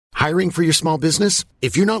Hiring for your small business?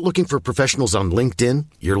 If you're not looking for professionals on LinkedIn,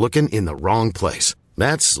 you're looking in the wrong place.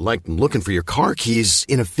 That's like looking for your car keys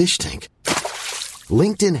in a fish tank.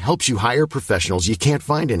 LinkedIn helps you hire professionals you can't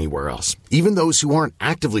find anywhere else, even those who aren't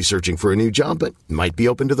actively searching for a new job but might be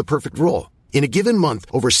open to the perfect role. In a given month,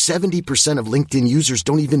 over 70% of LinkedIn users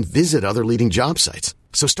don't even visit other leading job sites.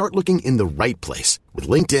 So start looking in the right place. With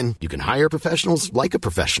LinkedIn, you can hire professionals like a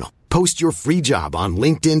professional. Post your free job on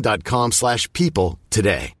linkedin.com/people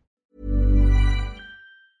today.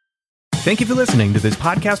 Thank you for listening to this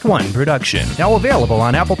Podcast One production. Now available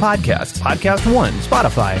on Apple Podcasts, Podcast One,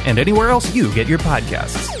 Spotify, and anywhere else you get your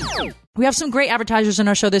podcasts. We have some great advertisers in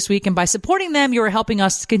our show this week, and by supporting them, you are helping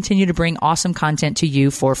us to continue to bring awesome content to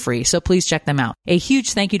you for free. So please check them out. A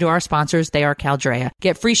huge thank you to our sponsors. They are Caldrea.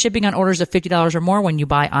 Get free shipping on orders of $50 or more when you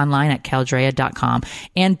buy online at caldrea.com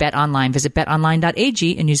and BetOnline. Visit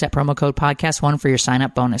betonline.ag and use that promo code podcast1 for your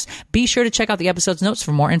sign-up bonus. Be sure to check out the episode's notes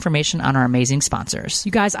for more information on our amazing sponsors.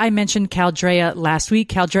 You guys, I mentioned Caldrea last week.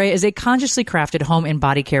 Caldrea is a consciously crafted home and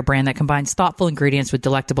body care brand that combines thoughtful ingredients with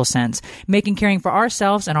delectable scents, making caring for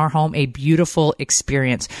ourselves and our home a beautiful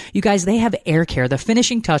experience. You guys, they have air care, the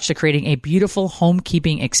finishing touch to creating a beautiful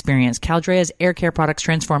homekeeping experience. Caldrea's air care products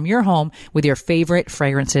transform your home with your favorite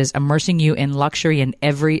fragrances, immersing you in luxury in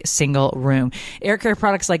every single room. Air care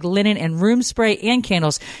products like linen and room spray and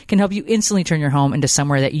candles can help you instantly turn your home into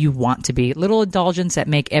somewhere that you want to be. Little indulgence that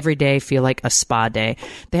make every day feel like a spa day.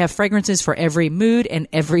 They have fragrances for every mood and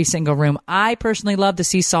every single room. I personally love the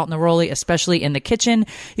sea salt neroli, especially in the kitchen.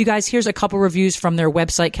 You guys, here's a couple reviews from their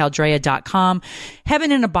website, Caldrea.com.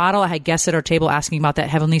 Heaven in a bottle. I had guests at our table asking about that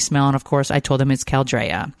heavenly smell, and of course I told them it's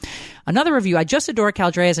Caldrea. Another review, I just adore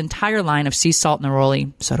Caldrea's entire line of sea salt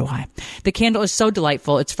neroli. So do I. The candle is so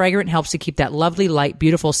delightful. It's fragrant and helps to keep that lovely, light,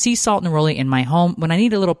 beautiful sea salt neroli in my home. When I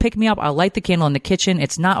need a little pick-me-up, I'll light the candle in the kitchen.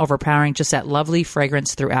 It's not overpowering, just that lovely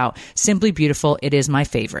fragrance throughout. Simply beautiful. It is my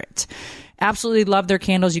favorite. Absolutely love their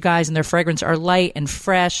candles, you guys, and their fragrance are light and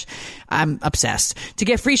fresh. I'm obsessed. To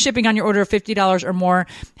get free shipping on your order of $50 or more,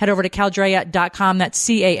 head over to caldrea.com. That's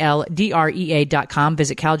CALDREA.com.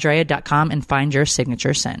 Visit caldrea.com and find your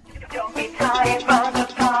signature scent. Don't be tired from the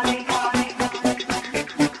party.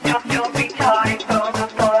 Don't be tired from the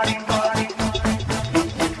party.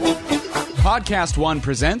 Podcast One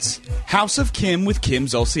presents House of Kim with Kim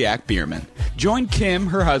Zolciak Biermann. Join Kim,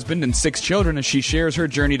 her husband, and 6 children as she shares her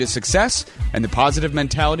journey to success and the positive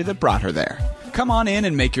mentality that brought her there. Come on in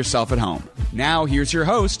and make yourself at home. Now, here's your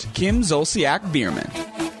host, Kim Zolciak Biermann.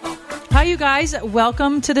 Hi, you guys.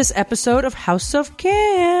 Welcome to this episode of House of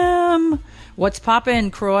Kim. What's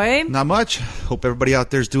poppin', Croy? Not much. Hope everybody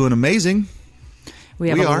out there is doing amazing. We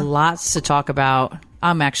have lots to talk about.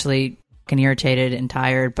 I'm actually irritated and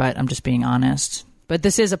tired, but I'm just being honest. But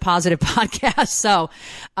this is a positive podcast, so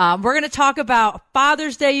we're going to talk about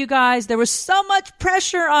Father's Day, you guys. There was so much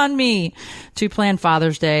pressure on me to plan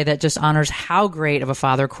Father's Day that just honors how great of a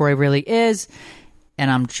father Corey really is, and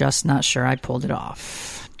I'm just not sure I pulled it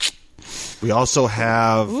off. We also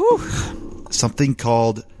have something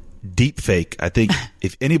called deepfake. I think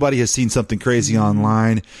if anybody has seen something crazy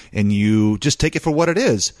online and you just take it for what it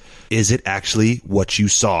is it actually what you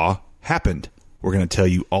saw happened? We're going to tell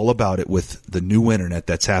you all about it with the new internet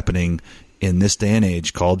that's happening in this day and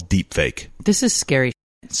age called deepfake. This is scary.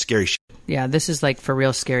 Scary shit. Yeah, this is like for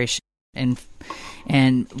real scary shit.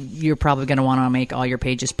 And you're probably going to want to make all your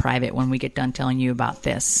pages private when we get done telling you about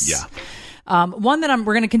this. Yeah. One that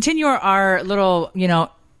we're going to continue our little,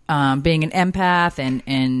 being an empath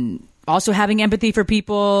and also having empathy for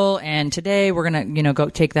people. And today we're going to, go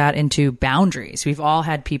take that into boundaries. We've all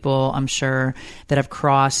had people, I'm sure, that have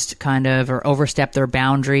crossed kind of or overstepped their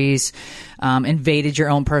boundaries, invaded your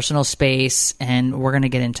own personal space. And we're going to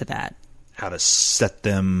get into that. How to set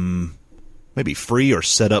them maybe free or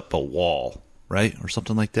set up a wall, right? Or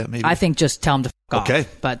something like that, maybe. I think just tell them to fuck off. Okay.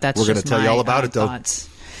 But that's we're going to tell you all about it, though. Thoughts.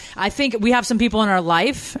 I think we have some people in our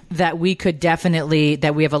life that we could definitely,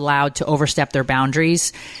 that we have allowed to overstep their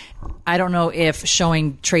boundaries. I don't know if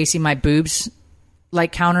showing Tracy my boobs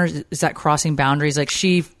like counters, is that crossing boundaries? Like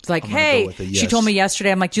she hey, she told me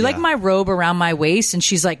yesterday, I'm like, do you like my robe around my waist? And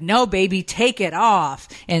she's like, no, baby, take it off.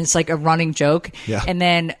 And it's like a running joke. Yeah. And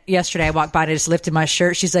then yesterday I walked by and I just lifted my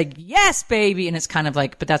shirt. She's like, yes, baby. And it's kind of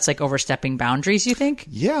like, but that's like overstepping boundaries, you think?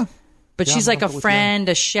 Yeah. But she's like a friend,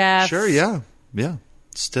 a chef. Sure, yeah. Yeah.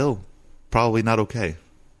 Still probably not okay.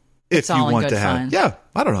 If you want to have. Fun. Yeah,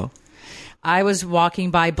 I don't know. I was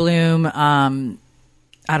walking by Bloom,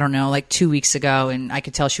 I don't know, like 2 weeks ago, and I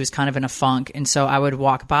could tell she was kind of in a funk. And so I would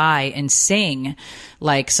walk by and sing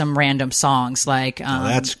like some random songs. Like,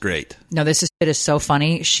 that's great. No, this is so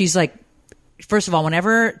funny. She's like, first of all,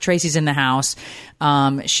 whenever Tracy's in the house,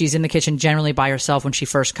 she's in the kitchen generally by herself when she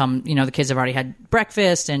first comes. You know, the kids have already had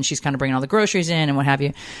breakfast and she's kind of bringing all the groceries in and what have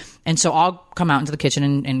you. And so I'll come out into the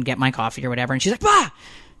kitchen and get my coffee or whatever. And she's like, bah!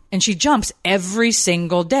 And she jumps every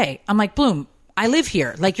single day. I'm like, Bloom, I live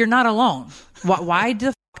here. Like, you're not alone. Why the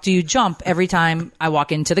f- do you jump every time I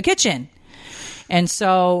walk into the kitchen? And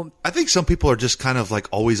so I think some people are just kind of like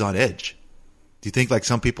always on edge. Do you think like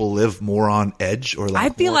some people live more on edge, or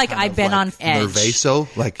like I feel like I've been on edge.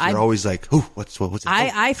 Nervoso, like you're always like, "Ooh, what's it?"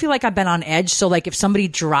 I feel like I've been on edge. So like if somebody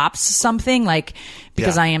drops something, like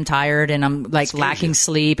because I am tired and I'm like lacking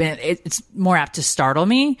sleep, and it's more apt to startle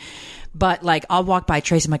me. But like I'll walk by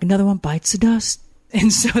Tracy, I'm like, another one bites the dust.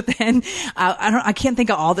 And so then I can't think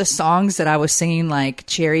of all the songs that I was singing, like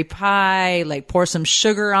Cherry Pie, like Pour Some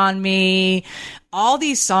Sugar on Me, all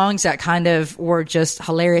these songs that kind of were just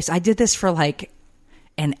hilarious. I did this for like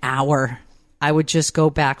an hour. I would just go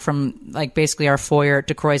back from like basically our foyer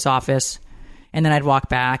to Croy's office, and then I'd walk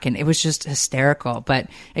back, and it was just hysterical, but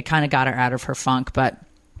it kind of got her out of her funk. But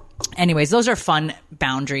anyways, those are fun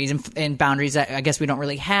boundaries and boundaries that I guess we don't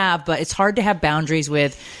really have, but it's hard to have boundaries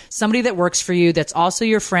with somebody that works for you, that's also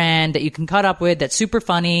your friend, that you can cut up with, that's super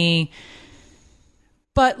funny.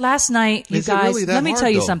 But last night, you guys, really let me tell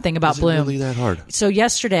you something about Bloom. Is it really that hard? So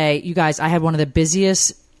yesterday, you guys, I had one of the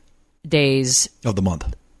busiest days Of the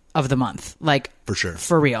month. Like For sure.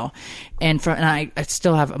 For real. And I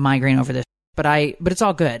still have a migraine over this. But it's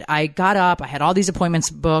all good. I got up. I had all these appointments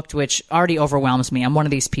booked, which already overwhelms me. I'm one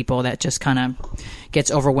of these people that just kind of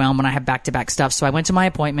gets overwhelmed when I have back-to-back stuff. So I went to my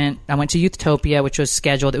appointment. I went to Youthtopia, which was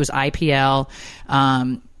scheduled. It was IPL.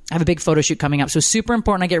 I have a big photo shoot coming up. So super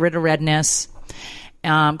important I get rid of redness.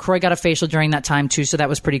 Croy got a facial during that time too, so that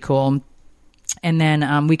was pretty cool. And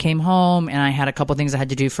then we came home, and I had a couple things I had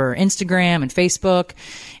to do for Instagram and Facebook.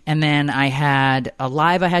 And then I had a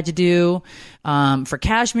live I had to do for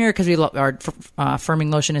Cashmere because our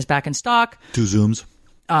firming lotion is back in stock. 2 Zooms.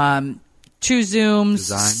 2 Zooms.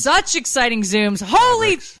 Design. Such exciting Zooms.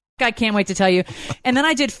 Holy f- I can't wait to tell you. And then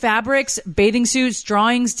I did fabrics, bathing suits,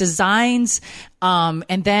 drawings, designs,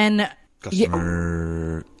 and then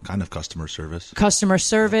Customer service. Customer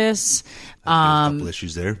service. A couple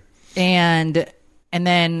issues there. And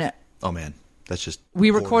then oh man, that's just we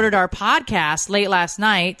recorded our podcast late last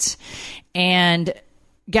night, and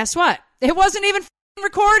guess what? It wasn't even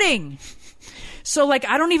recording. So like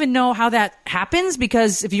I don't even know how that happens,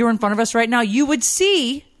 because if you were in front of us right now, you would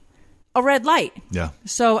see a red light. Yeah.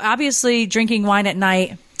 So obviously drinking wine at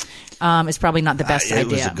night is probably not the best idea. It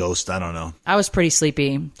was a ghost. I don't know. I was pretty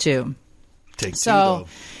sleepy too. Take two, though.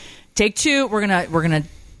 Take two. We're gonna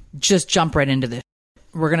just jump right into this.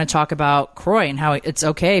 We're going to talk about Croy and how it's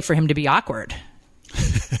okay for him to be awkward.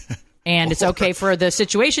 And it's okay for the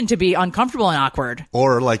situation to be uncomfortable and awkward.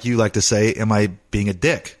 Or like you like to say, am I being a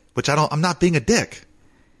dick? Which I'm not being a dick.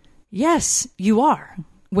 Yes, you are.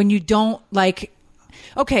 When you don't like,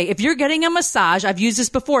 okay, if you're getting a massage, I've used this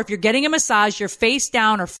before. If you're getting a massage, you're face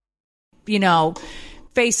down or,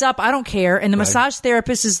 face up. I don't care. And the massage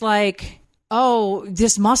therapist is like, oh,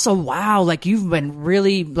 this muscle, wow, like you've been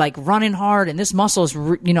really like running hard, and this muscle is,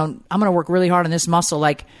 I'm going to work really hard on this muscle.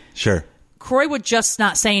 Like, sure. Croy would just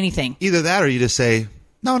not say anything. Either that, or you just say,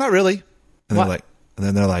 no, not really. And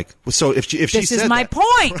then they're like, well, so if she this is my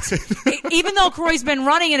point. Even though Croy's been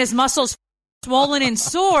running and his muscles swollen and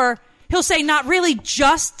sore, he'll say, not really,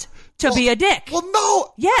 just to be a dick. Well,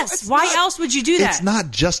 no. Yes. Why else would you do that? It's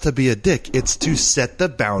not just to be a dick. It's to set the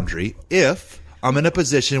boundary if I'm in a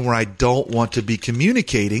position where I don't want to be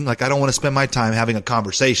communicating. Like, I don't want to spend my time having a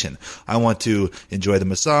conversation. I want to enjoy the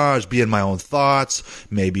massage, be in my own thoughts,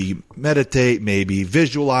 maybe meditate, maybe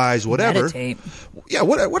visualize, whatever. Meditate. Yeah,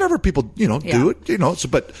 whatever people, do it, So,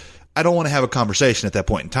 but I don't want to have a conversation at that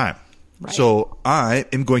point in time. Right. So I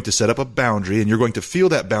am going to set up a boundary, and you're going to feel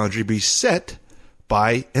that boundary be set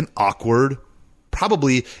by an awkward.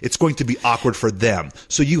 Probably it's going to be awkward for them.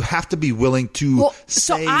 So you have to be willing to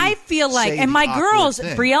So I feel like, and my girls,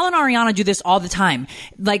 Brielle and Ariana do this all the time.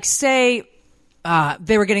 Like, say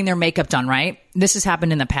they were getting their makeup done, right? This has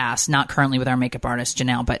happened in the past, not currently with our makeup artist,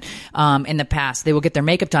 Janelle, but in the past, they will get their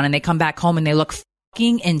makeup done and they come back home and they look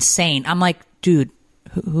fucking insane. I'm like, dude,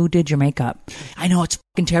 who did your makeup? I know it's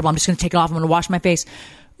fucking terrible. I'm just going to take it off. I'm going to wash my face.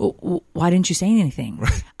 Why didn't you say anything?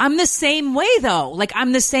 Right. I'm the same way, though. Like,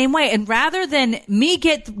 I'm the same way. And rather than me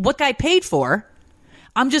get what I paid for,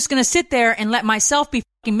 I'm just going to sit there and let myself be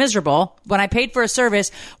fucking miserable when I paid for a service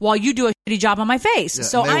while you do a shitty job on my face. Yeah,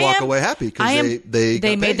 so and they walk away happy because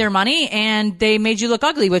they made their money and they made you look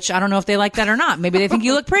ugly, which I don't know if they like that or not. Maybe they think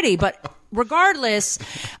you look pretty. But regardless,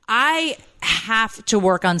 I have to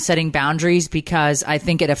work on setting boundaries because I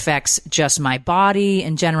think it affects just my body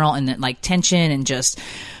in general, and then like tension and just,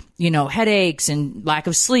 headaches and lack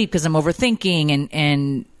of sleep because I'm overthinking.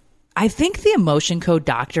 And I think the Emotion Code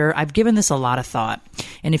Doctor, I've given this a lot of thought.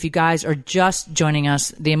 And if you guys are just joining us,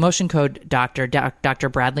 the Emotion Code Doctor, Dr.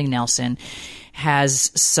 Bradley Nelson,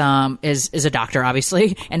 is a doctor,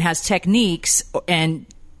 obviously, and has techniques and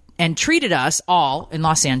treated us all in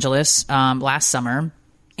Los Angeles last summer.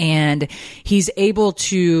 And he's able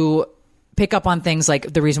to pick up on things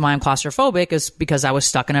like the reason why I'm claustrophobic is because I was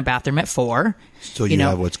stuck in a bathroom at 4. So you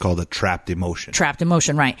have what's called a trapped emotion. Trapped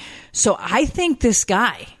emotion, right. So I think this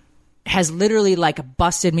guy has literally like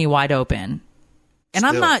busted me wide open. And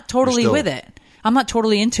I'm not totally with it. I'm not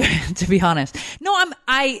totally into it, to be honest. No,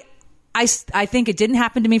 I think it didn't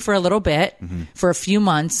happen to me for a little bit, for a few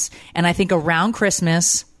months. And I think around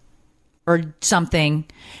Christmas or something,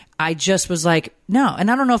 I just was like, no. And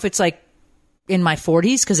I don't know if it's like in my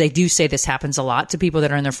 40s, because they do say this happens a lot to people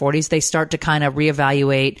that are in their 40s. They start to kind of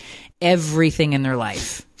reevaluate everything in their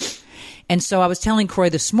life. And so I was telling Croy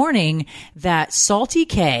this morning that Salty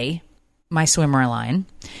K, my swimwear line,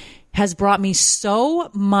 has brought me so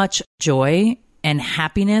much joy and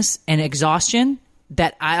happiness and exhaustion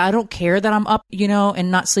that I don't care that I'm up,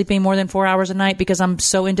 and not sleeping more than 4 hours a night because I'm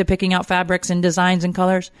so into picking out fabrics and designs and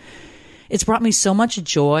colors. It's brought me so much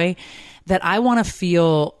joy that I want to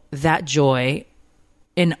feel that joy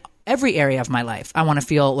in every area of my life. I want to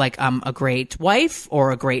feel like I'm a great wife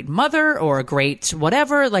or a great mother or a great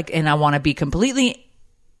whatever, and I want to be completely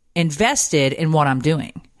invested in what I'm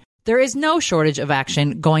doing. There is no shortage of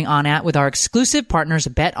action going on with our exclusive partners,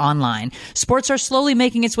 Bet Online. Sports are slowly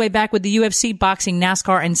making its way back with the UFC, boxing,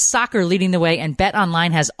 NASCAR, and soccer leading the way, and Bet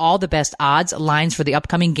Online has all the best odds, lines for the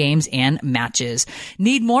upcoming games and matches.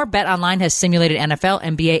 Need more? Bet Online has simulated NFL,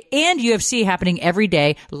 NBA, and UFC happening every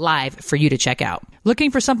day live for you to check out.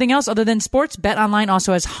 Looking for something else other than sports? Bet Online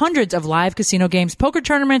also has hundreds of live casino games, poker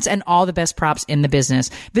tournaments, and all the best props in the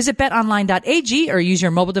business. Visit betonline.ag or use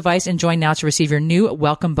your mobile device and join now to receive your new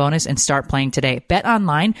welcome bonus and start playing today. Bet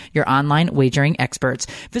Online, your online wagering experts.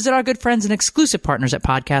 Visit our good friends and exclusive partners at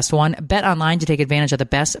Podcast One. Bet Online to take advantage of the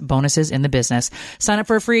best bonuses in the business. Sign up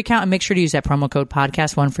for a free account and make sure to use that promo code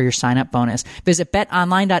Podcast One for your sign up bonus. Visit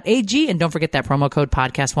betonline.ag and don't forget that promo code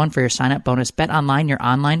Podcast One for your sign up bonus. Bet Online, your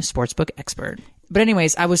online sportsbook expert. But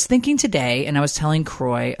anyways, I was thinking today, and I was telling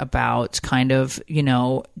Croy about kind of,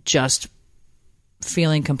 just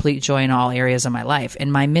feeling complete joy in all areas of my life.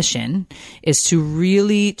 And my mission is to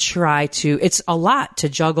really try to, it's a lot to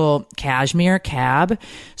juggle Cashmere, Cab,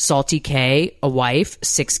 Salty K, a wife,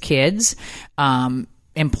 6 kids,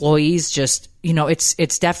 employees, just,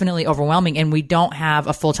 it's definitely overwhelming. And we don't have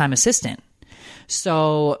a full-time assistant.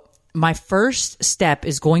 So my first step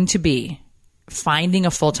is going to be finding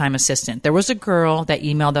a full-time assistant. There was a girl that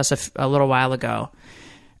emailed us a little while ago,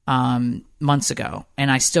 months ago, and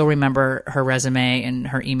I still remember her resume and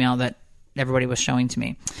her email that everybody was showing to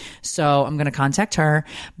me. So I'm going to contact her,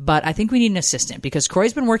 but I think we need an assistant because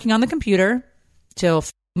Croy's been working on the computer till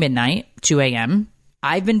midnight, 2 a.m.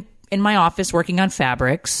 I've been in my office working on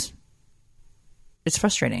fabrics. It's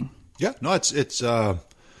frustrating. Yeah, no, it's a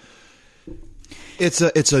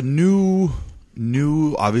new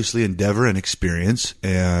obviously endeavor and experience,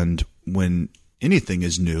 and when anything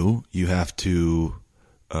is new, you have to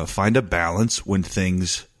find a balance when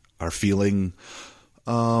things are feeling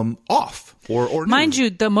off or mind you,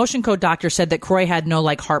 the Emotion Code Doctor said that Croy had no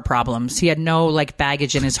heart problems. He had no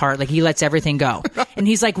baggage in his heart. He lets everything go. And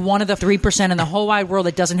he's one of the 3% in the whole wide world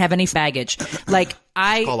that doesn't have any baggage.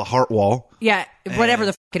 It's called a heart wall. Yeah, whatever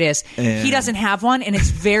the it is. He doesn't have one, and it's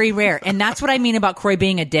very rare. And that's what I mean about Croy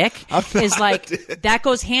being a dick. Is that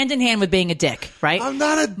goes hand in hand with being a dick, right? I'm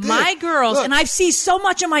not a dick. My girls, and I see so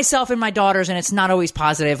much of myself in my daughters, and it's not always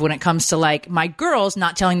positive when it comes to my girls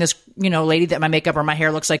not telling this lady that my makeup or my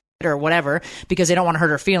hair looks like or whatever because they don't want to hurt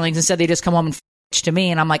her feelings. Instead, they just come home and to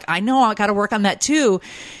me, and I'm like, I know, I got to work on that too.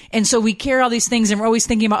 And so we carry all these things, and we're always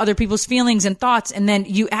thinking about other people's feelings and thoughts, and then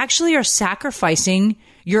you actually are sacrificing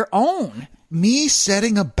your own. Me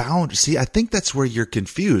setting a boundary. See, I think that's where you're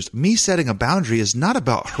confused. Me setting a boundary is not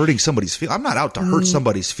about hurting somebody's feelings. I'm not out to hurt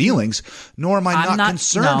somebody's feelings, nor am I not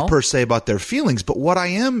concerned per se about their feelings. But what I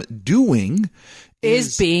am doing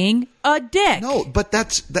is being a dick. No, but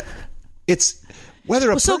it's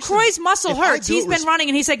whether a person. So Croy's muscle hurts. He's been running,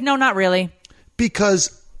 and he's like, no, not really.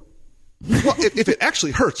 Because if it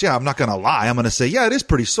actually hurts, yeah, I'm not going to lie. I'm going to say, yeah, it is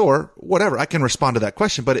pretty sore. Whatever. I can respond to that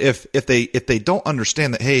question. But if they don't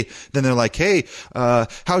understand that, hey, then they're like, hey,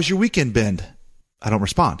 how's your weekend been? I don't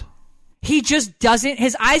respond. He just doesn't.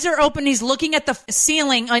 His eyes are open. He's looking at the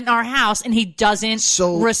ceiling in our house, and he doesn't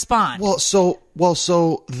respond. Well,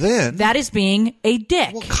 so then that is being a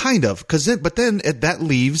dick. Well, kind of, but then that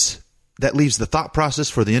leaves the thought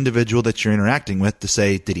process for the individual that you're interacting with to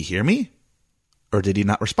say, did he hear me, or did he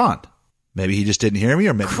not respond? Maybe he just didn't hear me,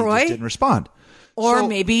 or maybe he just didn't respond, or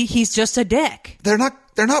maybe he's just a dick. They're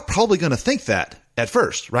not probably going to think that at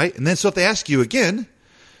first, right? And then so if they ask you again,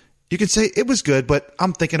 you can say, it was good, but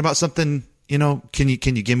I'm thinking about something, can you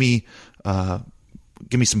give me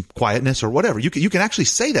some quietness or whatever. You can actually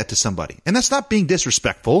say that to somebody. And that's not being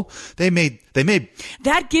disrespectful. They may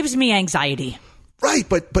That gives me anxiety. Right,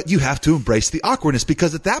 but you have to embrace the awkwardness,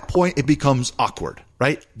 because at that point it becomes awkward,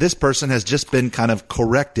 right? This person has just been kind of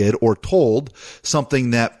corrected or told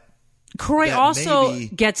something that Kroy also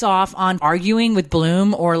gets off on arguing with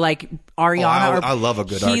Bloom or like Ariana. I love a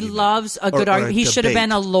good argument. He loves a good argument. He should have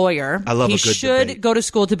been a lawyer. I love a good He should debate. go to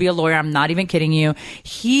school to be a lawyer. I'm not even kidding you.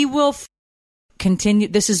 He will continue.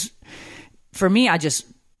 This is, for me, I just,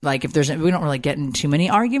 like, we don't really get in too many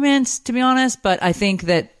arguments, to be honest, but I think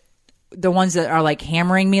that the ones that are like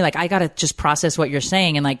hammering me, like I gotta just process what you're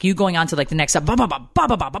saying, and like you going on to like the next step, Yeah,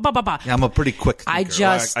 I'm a pretty quick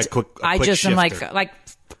thinker. I just am like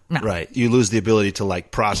no. Right. You lose the ability to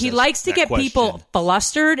like process. He likes to get people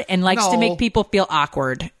flustered and likes to make people feel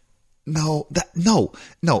awkward. No.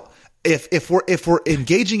 If we're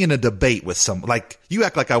engaging in a debate with someone, like you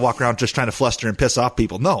act like I walk around just trying to fluster and piss off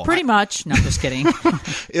people. No. Pretty much. No, I'm just kidding.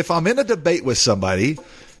 If I'm in a debate with somebody,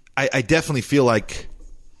 I definitely feel like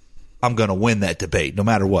I'm going to win that debate no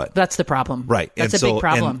matter what. That's the problem. Right. That's a big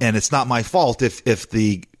problem. And it's not my fault if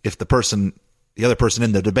the other person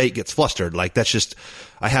in the debate gets flustered. Like, that's just,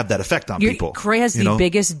 I have that effect on people. Kroy has the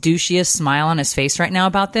biggest, douchiest smile on his face right now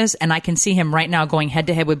about this, and I can see him right now going head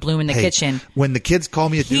to head with Bloom in the kitchen. When the kids call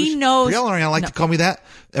me a douche, he knows. Brielle and I like to call me that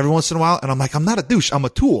every once in a while, and I'm like, I'm not a douche. I'm a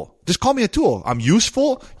tool. Just call me a tool. I'm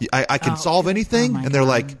useful. I can solve anything. And they're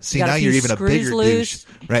like, see, now you're even a bigger douche.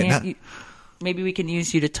 Right now. Maybe we can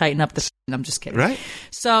use you to tighten up the... I'm just kidding. Right.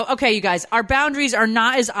 So, okay, you guys, our boundaries are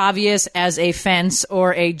not as obvious as a fence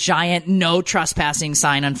or a giant no trespassing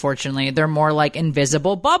sign, unfortunately. They're more like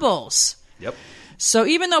invisible bubbles. Yep. So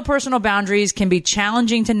even though personal boundaries can be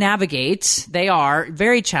challenging to navigate, they are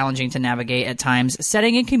very challenging to navigate at times,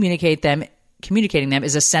 setting and communicating them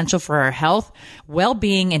is essential for our health,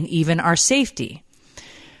 well-being, and even our safety.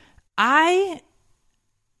 I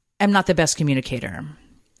am not the best communicator.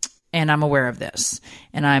 And I'm aware of this,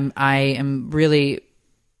 and I am really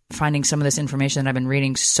finding some of this information that I've been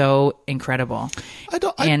reading so incredible. I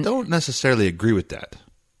don't necessarily agree with that.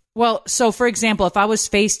 Well, so for example, if I was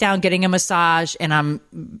face down getting a massage, and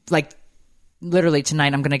I'm like, literally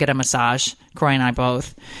tonight I'm going to get a massage, Kroy and I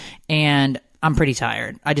both, and I'm pretty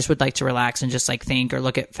tired. I just would like to relax and just like think or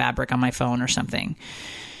look at fabric on my phone or something.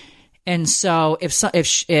 And so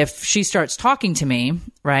if she starts talking to me,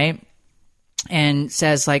 right? And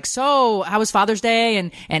says like, so how was Father's Day?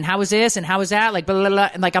 And how was this? And how was that? Like, blah, blah, blah.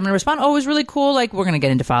 And like, I'm going to respond, oh, it was really cool. Like, we're going to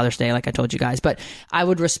get into Father's Day, like I told you guys, but I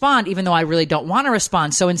would respond even though I really don't want to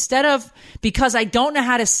respond. So instead of, because I don't know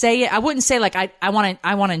how to say it, I wouldn't say like, I want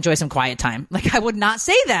to enjoy some quiet time. Like, I would not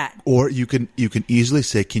say that. Or you can easily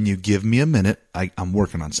say, can you give me a minute? I'm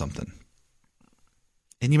working on something.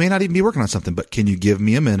 And you may not even be working on something, but can you give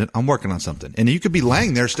me a minute? I'm working on something. And you could be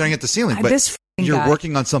laying there staring at the ceiling, but you're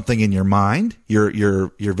working on something in your mind.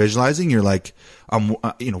 You're visualizing. You're like,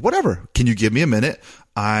 whatever. Can you give me a minute?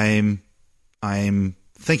 I'm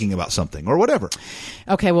thinking about something or whatever.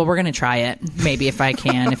 Okay, well, we're going to try it. Maybe if I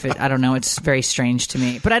can. I don't know. It's very strange to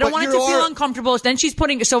me. But I don't want it to feel uncomfortable. Then she's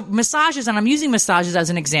massages, and I'm using massages as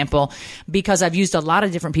an example because I've used a lot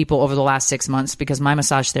of different people over the last 6 months because my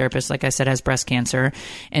massage therapist, like I said, has breast cancer.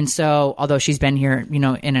 And so, although she's been here,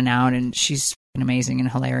 in and out, and she's amazing and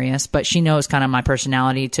hilarious, but she knows kind of my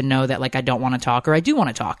personality to know that like I don't want to talk or I do want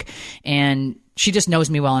to talk. And she just knows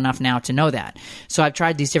me well enough now to know that. So I've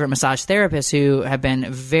tried these different massage therapists who have been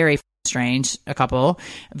very strange, a couple,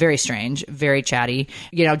 very strange, very chatty,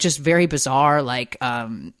 just very bizarre, like,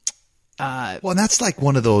 well, and that's like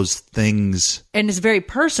one of those things. And it's very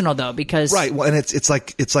personal though, because. Right. Well, and it's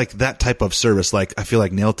like that type of service. Like I feel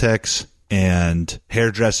like nail techs and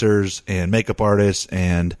hairdressers and makeup artists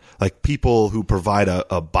and like people who provide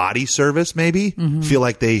a body service maybe feel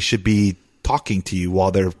like they should be talking to you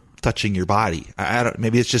while they're touching your body. I don't,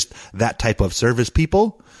 maybe it's just that type of service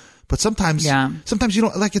people, but sometimes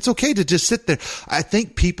like it's okay to just sit there. I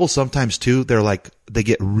think people sometimes too, they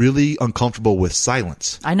get really uncomfortable with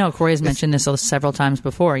silence. I know Kroy has mentioned this several times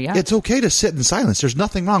before. Yeah. It's okay to sit in silence. There's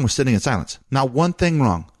nothing wrong with sitting in silence. Not one thing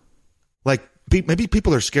wrong. Like maybe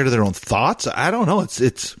people are scared of their own thoughts. I don't know.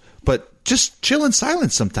 But just chill in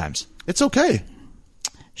silence sometimes. It's okay.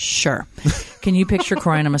 Sure. Can you picture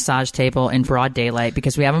Croy on a massage table in broad daylight?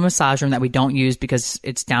 Because we have a massage room that we don't use because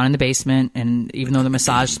it's down in the basement. And even though the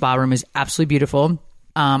massage spa room is absolutely beautiful,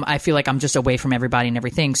 I feel like I'm just away from everybody and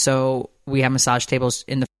everything. So we have massage tables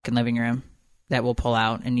in the fucking living room that we'll pull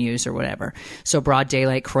out and use or whatever. So broad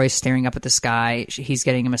daylight, Croy's staring up at the sky. He's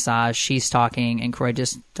getting a massage. She's talking, and Croy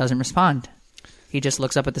just doesn't respond. He just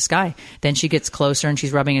looks up at the sky. Then she gets closer, and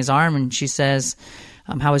she's rubbing his arm, and she says,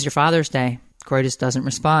 how was your Father's Day? Croy just doesn't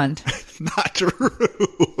respond. Not true.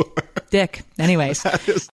 Dick. Anyways,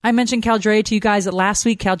 I mentioned Caldrea to you guys last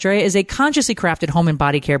week. Caldrea is a consciously crafted home and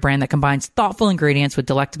body care brand that combines thoughtful ingredients with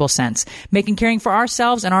delectable scents, making caring for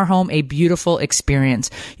ourselves and our home a beautiful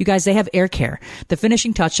experience. You guys, they have air care, the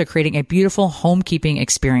finishing touch to creating a beautiful homekeeping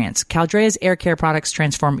experience. Caldrea's air care products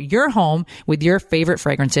transform your home with your favorite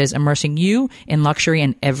fragrances, immersing you in luxury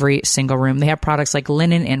in every single room. They have products like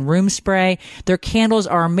linen and room spray. Their candles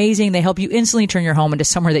are amazing. They help you instantly turn your home into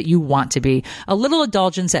somewhere that you want to be. A little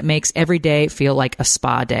indulgence that makes every day feel like a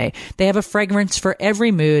spa day. They have a fragrance for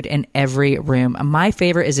every mood and every room. My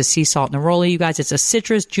favorite is a sea salt neroli. You guys, it's a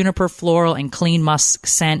citrus, juniper, floral, and clean musk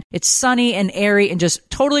scent. It's sunny and airy and just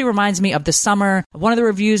totally reminds me of the summer. One of the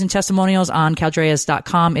reviews and testimonials on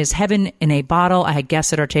caldreas.com is heaven in a bottle. I had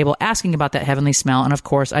guests at our table asking about that heavenly smell, and of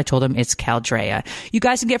course, I told them it's Caldrea. You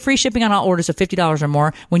guys can get free shipping on all orders of $50 or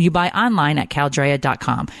more when you buy online at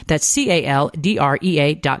caldrea.com. That's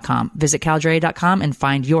CALDREA.com. Visit caldrea.com and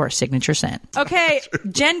find your signature scent. Okay,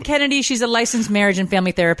 Jen Kennedy, she's a licensed marriage and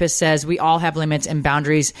family therapist, says we all have limits and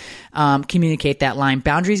boundaries communicate that line.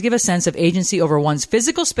 Boundaries give a sense of agency over one's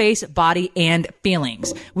physical space, body, and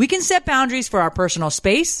feelings. We can set boundaries for our personal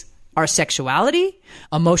space, our sexuality,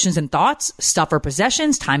 emotions and thoughts, stuff or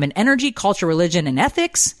possessions, time and energy, culture, religion, and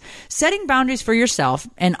ethics. Setting boundaries for yourself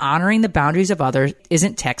and honoring the boundaries of others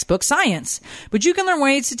isn't textbook science, but you can learn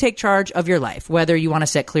ways to take charge of your life, whether you want to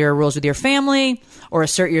set clearer rules with your family or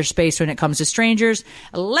assert your space when it comes to strangers.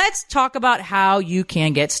 Let's talk about how you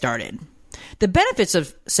can get started. The benefits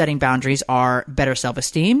of setting boundaries are better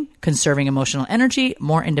self-esteem, conserving emotional energy,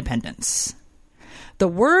 more independence. The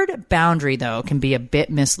word boundary, though, can be a bit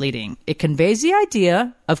misleading. It conveys the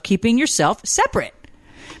idea of keeping yourself separate.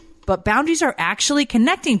 But boundaries are actually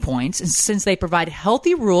connecting points since they provide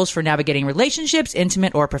healthy rules for navigating relationships,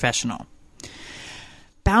 intimate or professional.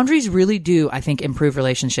 Boundaries really do, I think, improve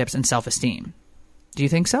relationships and self-esteem. Do you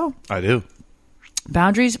think so? I do.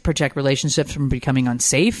 Boundaries protect relationships from becoming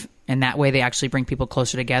unsafe, and that way they actually bring people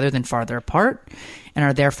closer together than farther apart, and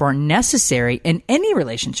are therefore necessary in any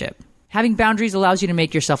relationship. Having boundaries allows you to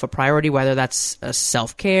make yourself a priority, whether that's a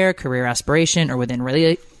self-care, career aspiration,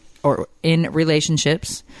 or in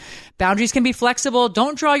relationships. Boundaries can be flexible.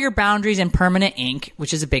 Don't draw your boundaries in permanent ink,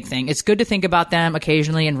 which is a big thing. It's good to think about them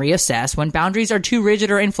occasionally and reassess. When boundaries are too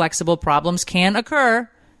rigid or inflexible, problems can occur.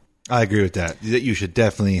 I agree with that. That you should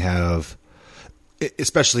definitely have,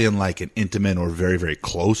 especially in like an intimate or very, very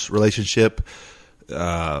close relationship,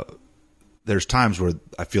 there's times where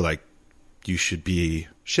I feel like you should be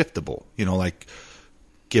shiftable, like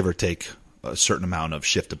give or take a certain amount of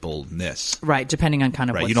shiftableness. Right, depending on kind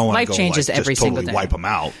of right. what You don't want life to go changes like, every just totally single day. Wipe them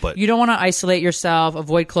out, but you don't want to isolate yourself,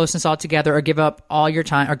 avoid closeness altogether, or give up all your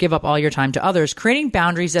time to others. Creating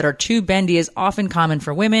boundaries that are too bendy is often common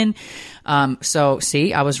for women. So,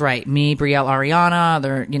 see, I was right. Me, Brielle,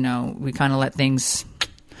 Ariana, we kind of let things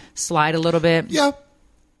slide a little bit. Yeah.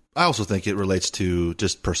 I also think it relates to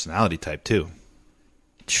just personality type too.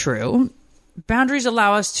 True. Boundaries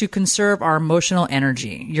allow us to conserve our emotional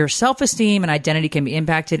energy. Your self-esteem and identity can be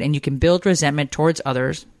impacted, and you can build resentment towards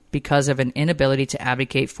others because of an inability to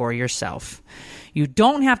advocate for yourself. You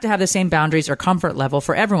don't have to have the same boundaries or comfort level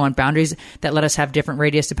for everyone. Boundaries that let us have different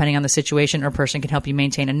radius depending on the situation or person can help you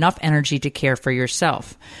maintain enough energy to care for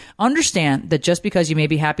yourself. Understand that just because you may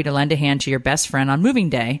be happy to lend a hand to your best friend on moving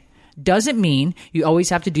day doesn't mean you always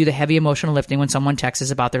have to do the heavy emotional lifting when someone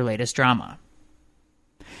texts about their latest drama.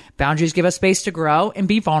 Boundaries give us space to grow and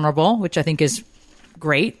be vulnerable, which I think is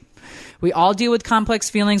great. We all deal with complex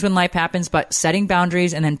feelings when life happens, but setting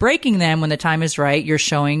boundaries and then breaking them when the time is right, you're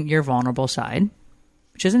showing your vulnerable side,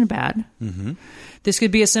 which isn't bad. Mm-hmm. This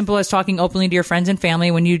could be as simple as talking openly to your friends and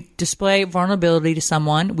family. When you display vulnerability to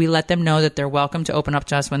someone, we let them know that they're welcome to open up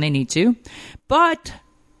to us when they need to. But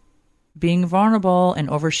being vulnerable and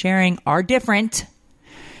oversharing are different.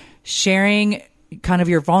 Sharing kind of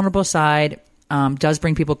your vulnerable side does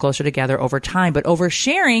bring people closer together over time, but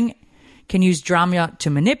oversharing can use drama to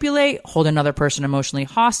manipulate, hold another person emotionally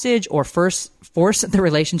hostage, or force the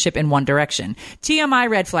relationship in one direction. TMI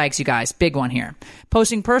red flags, you guys. Big one here.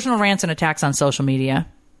 Posting personal rants and attacks on social media.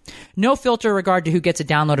 No filter regard to who gets a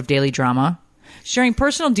download of daily drama. Sharing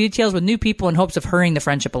personal details with new people in hopes of hurrying the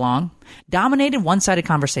friendship along. Dominated one-sided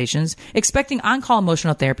conversations. Expecting on-call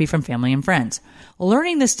emotional therapy from family and friends.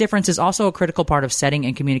 Learning this difference is also a critical part of setting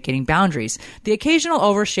and communicating boundaries. The occasional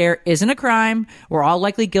overshare isn't a crime. We're all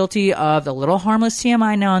likely guilty of a little harmless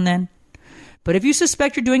TMI now and then. But if you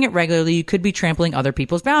suspect you're doing it regularly, you could be trampling other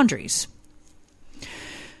people's boundaries.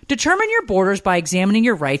 Determine your borders by examining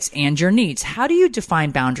your rights and your needs. How do you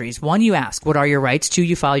define boundaries? 1, you ask, what are your rights? 2,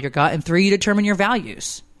 you follow your gut. And 3, you determine your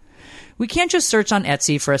values. We can't just search on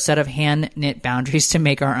Etsy for a set of hand-knit boundaries to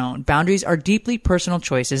make our own. Boundaries are deeply personal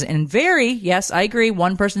choices and vary, yes, I agree,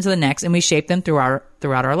 one person to the next, and we shape them throughout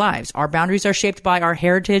our lives. Our boundaries are shaped by our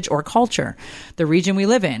heritage or culture, the region we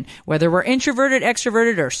live in, whether we're introverted,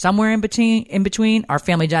 extroverted, or somewhere in between, our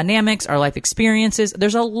family dynamics, our life experiences.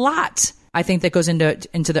 There's a lot, I think, that goes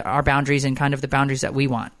into our boundaries and kind of the boundaries that we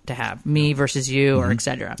want to have, me versus you, or et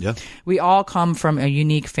cetera. Yeah. We all come from a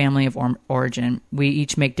unique family of origin. We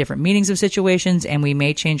each make different meanings of situations, and we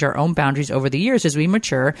may change our own boundaries over the years as we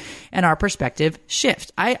mature and our perspective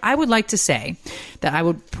shift. I would like to say that I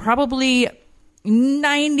would probably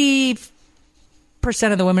 90%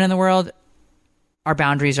 of the women in the world, our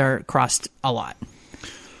boundaries are crossed a lot.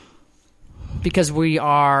 Because we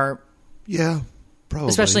are... Yeah. Probably.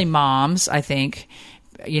 Especially moms, I think.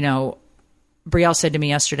 You know, Brielle said to me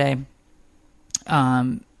yesterday,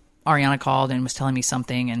 Ariana called and was telling me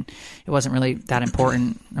something, and it wasn't really that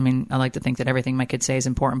important. I mean, I like to think that everything my kids say is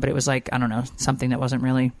important, but it was like, I don't know, something that wasn't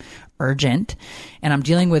really urgent. And I'm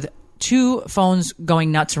dealing with 2 phones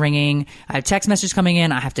going nuts ringing. I have text messages coming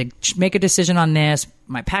in. I have to make a decision on this.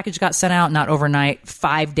 My package got sent out, not overnight,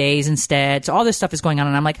 5 days instead. So all this stuff is going on,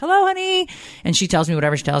 and I'm like, hello, honey. And she tells me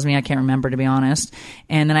whatever she tells me. I can't remember, to be honest.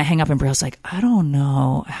 And then I hang up, and Brielle's like, I don't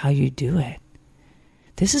know how you do it.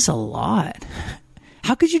 This is a lot.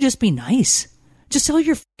 How could you just be nice? Just tell her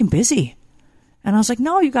you're fucking busy. And I was like,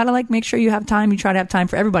 no, you got to like make sure you have time. You try to have time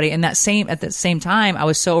for everybody. And at the same time, I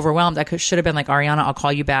was so overwhelmed. I should have been like, Ariana, I'll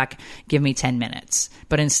call you back. Give me 10 minutes.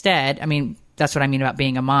 But instead, I mean, that's what I mean about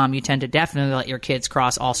being a mom. You tend to definitely let your kids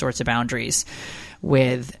cross all sorts of boundaries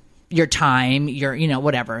with your time, your, you know,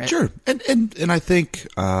 whatever. Sure. And I think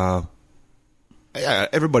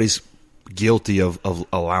everybody's guilty of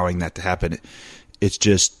allowing that to happen. It's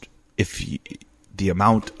just the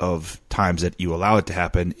amount of times that you allow it to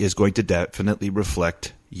happen is going to definitely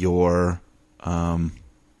reflect your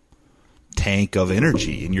tank of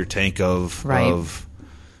energy and your tank of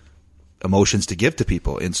emotions to give to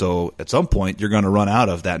people. And so at some point you're going to run out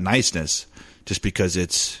of that niceness just because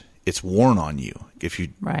it's worn on you.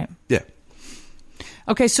 Yeah.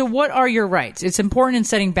 Okay, so what are your rights? It's important in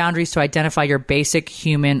setting boundaries to identify your basic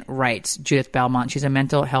human rights. Judith Belmont, she's a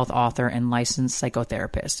mental health author and licensed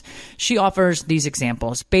psychotherapist. She offers these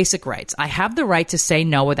examples. Basic rights. I have the right to say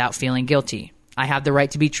no without feeling guilty. I have the right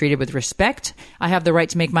to be treated with respect. I have the right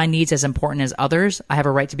to make my needs as important as others. I have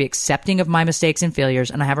a right to be accepting of my mistakes and failures,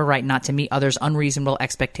 and I have a right not to meet others' unreasonable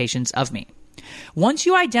expectations of me. Once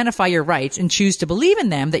you identify your rights and choose to believe in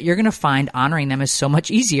them, that you're going to find honoring them is so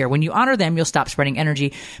much easier. When you honor them, you'll stop spreading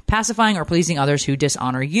energy, pacifying or pleasing others who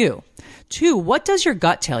dishonor you. 2, what does your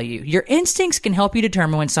gut tell you? Your instincts can help you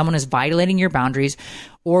determine when someone is violating your boundaries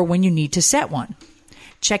or when you need to set one.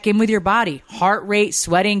 Check in with your body. Heart rate,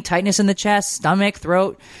 sweating, tightness in the chest, stomach,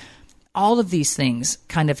 throat. All of these things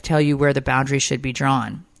kind of tell you where the boundaries should be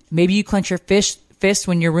drawn. Maybe you clench your fist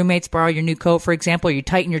when your roommates borrow your new coat, for example, or you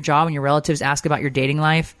tighten your jaw when your relatives ask about your dating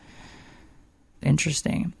life.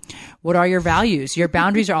 Interesting. What are your values? Your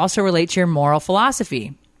boundaries are also relate to your moral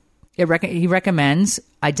philosophy. He recommends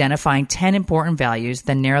identifying 10 important values,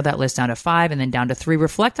 then narrow that list down to 5 and then down to 3.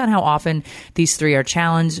 Reflect on how often these 3 are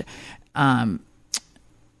challenged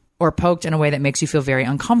or poked in a way that makes you feel very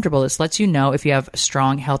uncomfortable. This lets you know if you have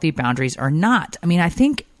strong, healthy boundaries or not. I mean, I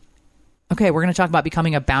think, okay, we're going to talk about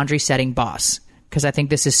becoming a boundary setting boss, because I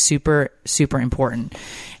think this is super, super important.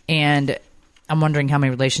 And I'm wondering how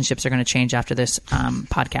many relationships are going to change after this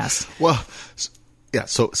podcast. Well, yeah.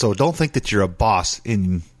 So don't think that you're a boss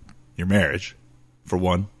in your marriage, for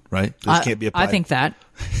one, right? This can't be applied. I think that,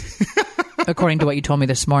 according to what you told me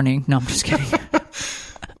this morning. No, I'm just kidding.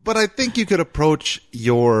 But I think you could approach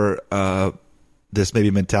your this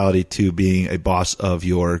maybe mentality to being a boss of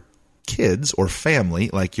your kids or family,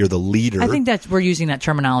 like you're the leader. I think that we're using that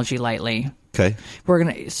terminology lightly. Okay.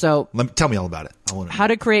 Tell me all about it. I want to how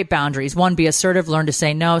to create boundaries. 1, be assertive, learn to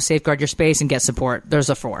say no, safeguard your space, and get support. There's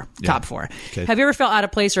a 4, top 4. Okay. Have you ever felt out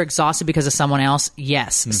of place or exhausted because of someone else?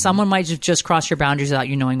 Yes. Mm-hmm. Someone might just cross your boundaries without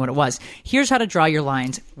you knowing what it was. Here's how to draw your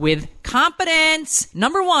lines with confidence.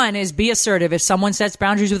 Number 1 is be assertive. If someone sets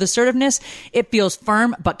boundaries with assertiveness, it feels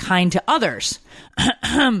firm but kind to others.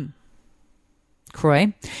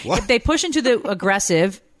 Croy. What? If they push into the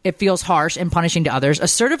aggressive, it feels harsh and punishing to others.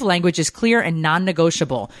 Assertive language is clear and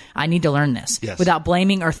non-negotiable. I need to learn this. Yes. Without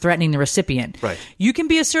blaming or threatening the recipient. Right. You can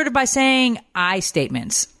be assertive by saying I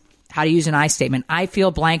statements. How to use an I statement. I feel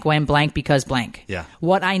blank when blank because blank. Yeah.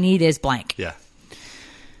 What I need is blank. Yeah.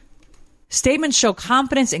 Statements show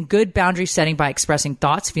confidence and good boundary setting by expressing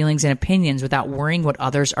thoughts, feelings, and opinions without worrying what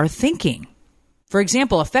others are thinking. For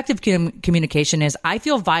example, effective communication is, I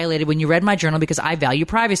feel violated when you read my journal because I value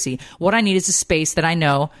privacy. What I need is a space that I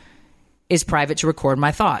know is private to record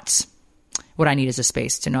my thoughts. What I need is a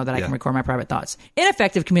space to know that I can record my private thoughts.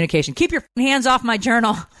 Ineffective communication. Keep your hands off my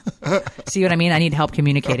journal. See what I mean? I need help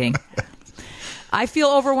communicating. I feel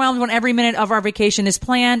overwhelmed when every minute of our vacation is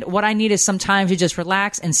planned. What I need is some time to just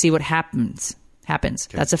relax and see what happens. Okay.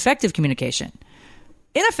 That's effective communication.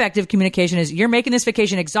 Ineffective communication is, you're making this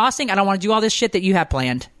vacation exhausting. I don't want to do all this shit that you have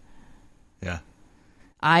planned. Yeah.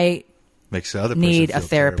 I Makes the other person need feel a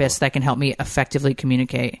therapist terrible. that can help me effectively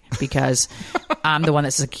communicate, because I'm the one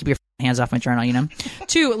that says, keep your hands off my journal, you know?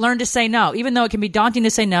 2, learn to say no. Even though it can be daunting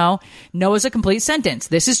to say no, no is a complete sentence.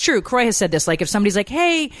 This is true. Croy has said this. Like, if somebody's like,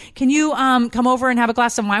 hey, can you come over and have a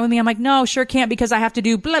glass of wine with me? I'm like, no, sure can't, because I have to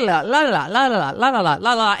do blah, blah, blah, blah, blah, blah, blah, blah,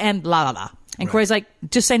 blah, blah, and blah, blah, blah. And Croy's like,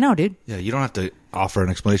 just say no, dude. Yeah, you don't have to offer an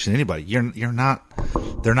explanation to anybody. You're not.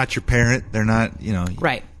 They're not your parent. They're not.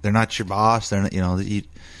 Right. They're not your boss. They're not. You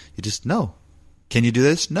just no. Can you do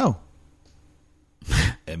this? No.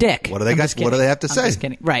 Dick. What do they got? What do they have to say? I'm just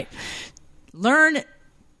kidding. Right. Learn,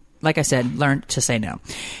 like I said, learn to say no.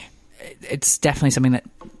 It's definitely something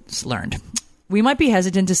that's learned. We might be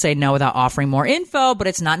hesitant to say no without offering more info, but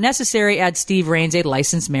it's not necessary, adds Steve Rains, a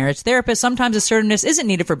licensed marriage therapist. Sometimes assertiveness isn't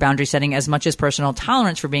needed for boundary setting as much as personal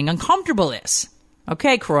tolerance for being uncomfortable is.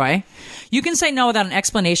 Okay, Croy. You can say no without an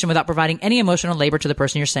explanation, without providing any emotional labor to the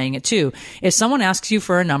person you're saying it to. If someone asks you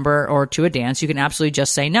for a number or to a dance, you can absolutely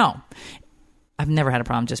just say no. I've never had a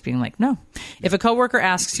problem just being like, no. If a coworker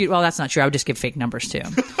asks you, well, that's not true. I would just give fake numbers too.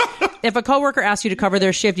 If a coworker asks you to cover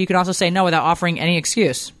their shift, you can also say no without offering any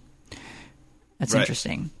excuse. That's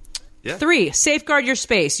interesting. Yeah. 3, safeguard your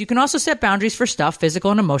space. You can also set boundaries for stuff, physical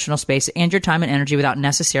and emotional space, and your time and energy without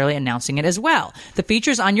necessarily announcing it as well. The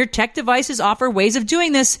features on your tech devices offer ways of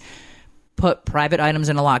doing this. Put private items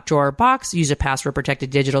in a locked drawer or box. Use a password-protected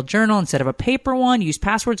digital journal instead of a paper one. Use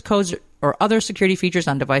passwords, codes, or other security features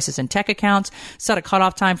on devices and tech accounts. Set a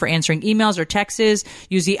cutoff time for answering emails or texts.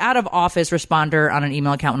 Use the out-of-office responder on an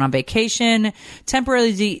email account when on vacation.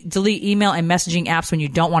 Temporarily delete email and messaging apps when you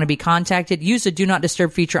don't want to be contacted. Use the Do Not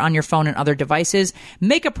Disturb feature on your phone and other devices.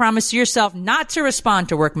 Make a promise to yourself not to respond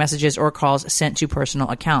to work messages or calls sent to personal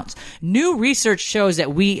accounts. New research shows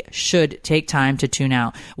that we should take time to tune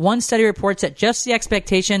out. One study reports that just the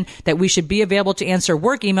expectation that we should be available to answer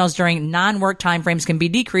work emails during non-work timeframes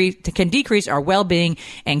can decrease our well-being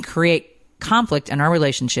and create conflict in our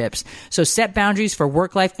relationships. So set boundaries for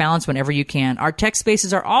work-life balance whenever you can. Our tech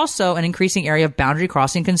spaces are also an increasing area of boundary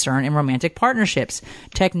crossing concern in romantic partnerships.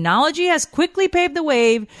 Technology has quickly paved the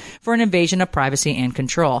way for an invasion of privacy and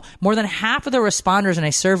control. More than half of the responders in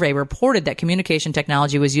a survey reported that communication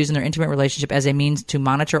technology was used in their intimate relationship as a means to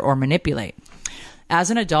monitor or manipulate. As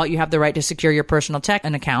an adult, you have the right to secure your personal tech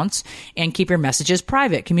and accounts and keep your messages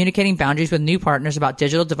private. Communicating boundaries with new partners about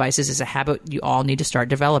digital devices is a habit you all need to start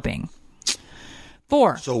developing.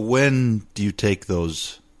 4. So when do you take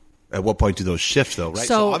those? At what point do those shift, though? Right.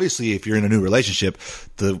 So obviously, if you're in a new relationship,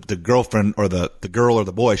 the girlfriend or the girl or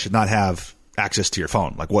the boy should not have access to your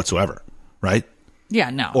phone, like whatsoever, right?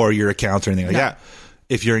 Yeah, no. Or your accounts or anything like No. that.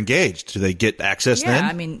 If you're engaged, do they get access yeah, then?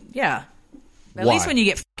 I mean, yeah. At Why? least when you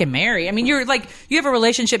get fucking married. I mean, you're like, you have a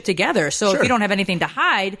relationship together. So Sure. if you don't have anything to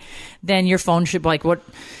hide, then your phone should be like, what?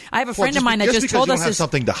 I have a friend of mine that just told because you us don't have this.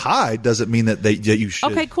 something to hide doesn't mean that you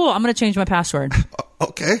should. Okay, cool. I'm going to change my password.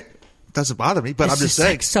 Okay. Doesn't bother me, but It's I'm just saying.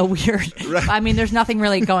 like so weird. Right. I mean, there's nothing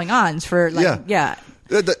really going on for like, yeah.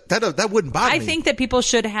 That wouldn't bother I me. think that people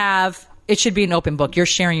should have, it should be an open book. You're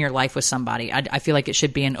sharing your life with somebody. I feel like it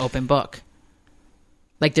should be an open book.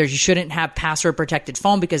 Like you shouldn't have password protected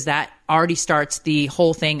phone because that already starts the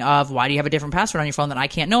whole thing of why do you have a different password on your phone that I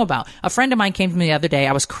can't know about? A friend of mine came to me the other day.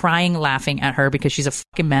 I was crying laughing at her because she's a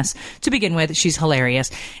fucking mess to begin with. She's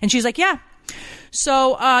hilarious. And she's like, yeah,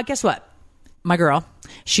 So guess what? My girl,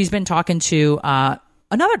 she's been talking to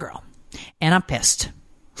another girl, and I'm pissed.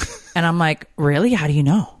 And I'm like, really? How do you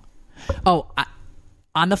know? Oh,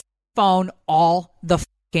 on the phone all the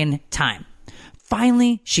fucking time.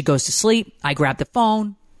 Finally, she goes to sleep. I grab the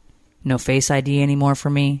phone. No Face ID anymore for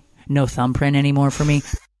me. No thumbprint anymore for me.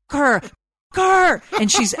 Her.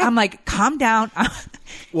 And I'm like, calm down.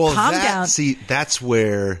 Well, calm down. See, that's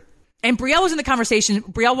where. And Brielle was in the conversation.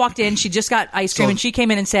 Brielle walked in. She just got ice cream, and she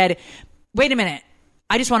came in and said, wait a minute.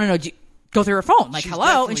 I just want to know, go through her phone. Like,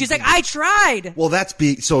 hello? And she's like, I tried. Well,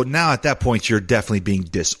 so now at that point, you're definitely being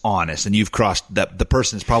dishonest, and you've crossed that. The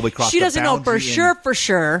person has probably crossed. She doesn't know for sure.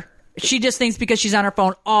 sure. She just thinks because she's on her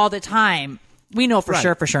phone all the time. We know for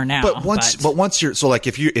sure now. But once you're, so like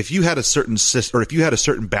if you had a certain or if you had a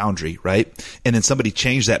certain boundary, right, and then somebody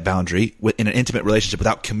changed that boundary in an intimate relationship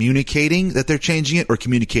without communicating that they're changing it or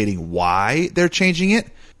communicating why they're changing it,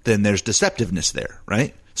 then there's deceptiveness there,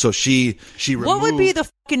 right? So she removed. What would be the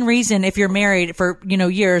fucking reason if you're married for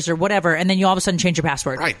years or whatever, and then you all of a sudden change your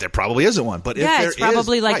password? Right, there probably isn't one. But yeah, if there it's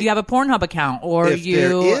probably is, like right. you have a Pornhub account or if you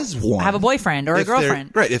there is one, have a boyfriend or a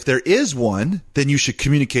girlfriend. Right. If there is one, then you should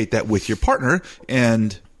communicate that with your partner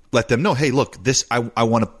and let them know, hey, look, this I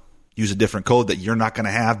want to use a different code that you're not going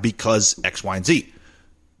to have because X, Y, and Z.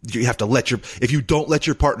 You have to if you don't let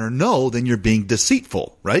your partner know, then you're being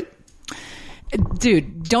deceitful, right?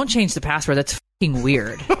 Dude, don't change the password. That's fucking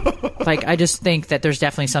weird. Like, I just think that there's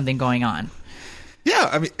definitely something going on. Yeah,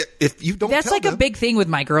 I mean, if you don't, that's tell like them, a big thing with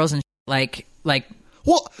my girls and like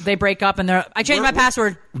well, they break up and I changed my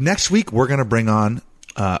password. Next week we're going to bring on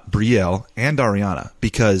Brielle and Ariana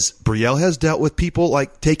because Brielle has dealt with people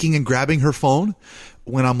like taking and grabbing her phone.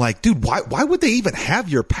 When I'm like, dude, why would they even have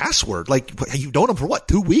your password? Like, you've known them for what,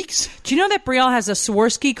 2 weeks? Do you know that Brielle has a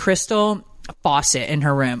Swarovski crystal faucet in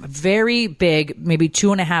her room? Very big, maybe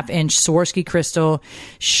 2.5-inch Swarovski crystal,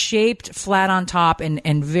 shaped flat on top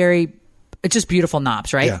and very, it's just beautiful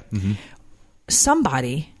knobs, right? Yeah. Mm-hmm.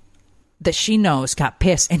 Somebody that she knows got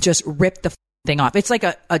pissed and just ripped the thing off. It's like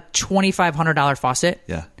a $2,500 faucet.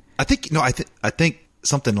 Yeah. I think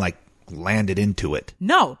something like landed into it.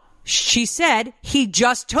 No. She said he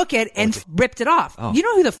just took it and ripped it off. Oh. You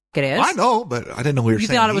know who the it is? I know, but I didn't know who you were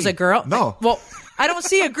saying. You thought it was a girl? No. Well, I don't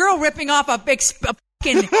see a girl ripping off a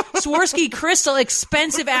fucking Swarovski crystal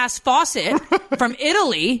expensive ass faucet from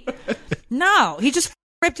Italy. No, he just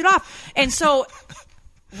ripped it off. And so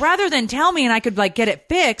rather than tell me and I could like get it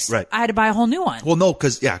fixed, right. I had to buy a whole new one. Well, no,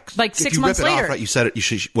 because like 6 months later, off, right? You said it.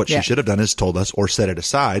 She should have done is told us or set it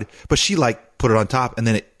aside. But she like put it on top and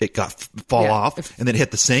then it got fall off and then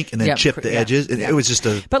hit the sink and then chipped the edges and it was just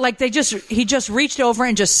a. But like he just reached over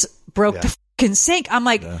and just broke the fucking sink. I'm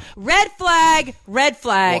like, red flag.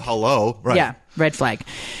 Well, hello, right? Yeah, red flag.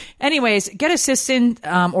 Anyways, get assistance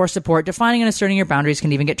or support. Defining and asserting your boundaries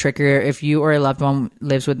can even get trickier if you or a loved one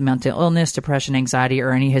lives with mental illness, depression, anxiety,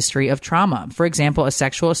 or any history of trauma. For example, a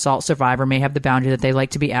sexual assault survivor may have the boundary that they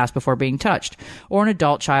like to be asked before being touched. Or an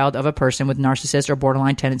adult child of a person with narcissist or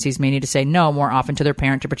borderline tendencies may need to say no more often to their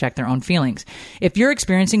parent to protect their own feelings. If you're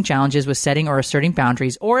experiencing challenges with setting or asserting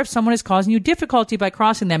boundaries, or if someone is causing you difficulty by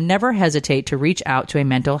crossing them, never hesitate to reach out to a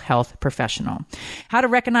mental health professional. How to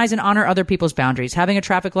recognize and honor other people's boundaries. Having a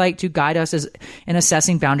traffic light to guide us in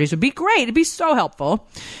assessing boundaries would be great. It'd be so helpful.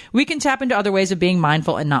 We can tap into other ways of being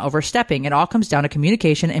mindful and not overstepping. It all comes down to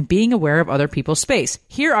communication and being aware of other people's space.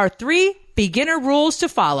 Here are 3 beginner rules to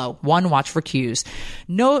follow. 1, watch for cues.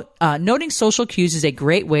 Noting social cues is a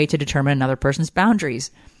great way to determine another person's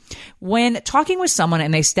boundaries. When talking with someone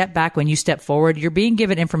and they step back when you step forward, you're being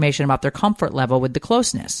given information about their comfort level with the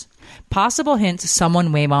closeness. Possible hints: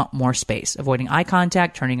 someone may want more space, avoiding eye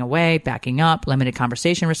contact, turning away, backing up, limited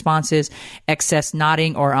conversation responses, excess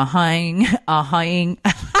nodding or ahhing.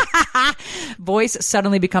 Voice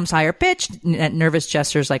suddenly becomes higher pitched, nervous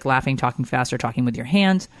gestures like laughing, talking fast, or talking with your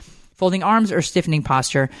hands, folding arms or stiffening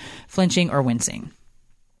posture, flinching or wincing.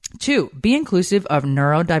 2, be inclusive of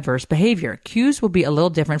neurodiverse behavior. Cues will be a little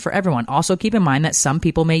different for everyone. Also, keep in mind that some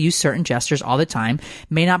people may use certain gestures all the time,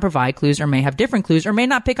 may not provide clues, or may have different clues, or may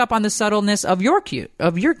not pick up on the subtleness of your cues.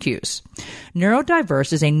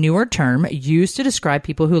 Neurodiverse is a newer term used to describe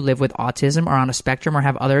people who live with autism or on a spectrum or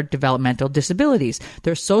have other developmental disabilities.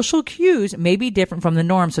 Their social cues may be different from the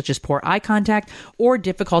norm, such as poor eye contact or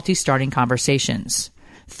difficulty starting conversations.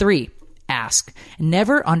 3, ask.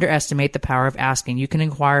 Never underestimate the power of asking. You can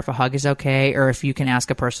inquire if a hug is okay or if you can ask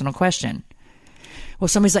a personal question. Well,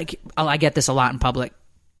 somebody's like, oh, I get this a lot in public.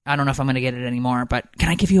 I don't know if I'm going to get it anymore, but can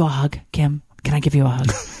I give you a hug, Kim? Can I give you a hug?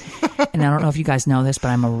 And I don't know if you guys know this, but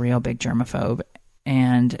I'm a real big germaphobe.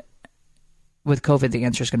 And with COVID, the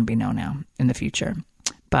answer is going to be no now in the future.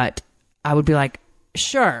 But I would be like,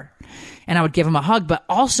 sure. And I would give them a hug. But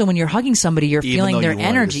also when you're hugging somebody, you're Even feeling though their you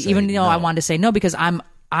wanted to energy, say even though no. I wanted to say no, because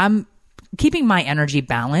I'm keeping my energy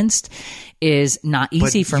balanced is not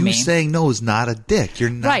easy But for you me. saying no is not a dick. You're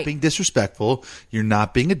not Right. being disrespectful. You're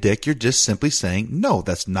not being a dick. You're just simply saying, no,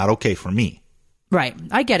 that's not okay for me. Right.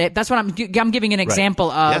 I get it. That's what I'm giving an example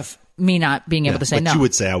of me not being able to say but no. you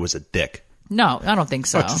would say I was a dick. No, I don't think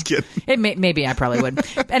so. I'm just kidding. Maybe I probably would.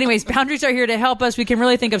 Anyways, boundaries are here to help us. We can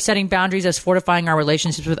really think of setting boundaries as fortifying our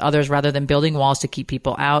relationships with others rather than building walls to keep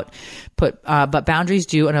people out. But boundaries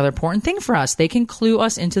do another important thing for us. They can clue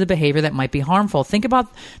us into the behavior that might be harmful. Think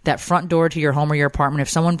about that front door to your home or your apartment. If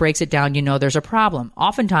someone breaks it down, you know there's a problem.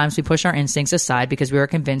 Oftentimes, we push our instincts aside because we are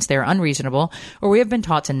convinced they are unreasonable or we have been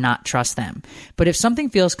taught to not trust them. But if something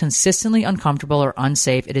feels consistently uncomfortable or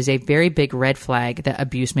unsafe, it is a very big red flag that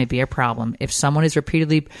abuse may be a problem. If someone is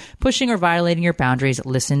repeatedly pushing or violating your boundaries,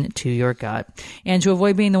 listen to your gut. And to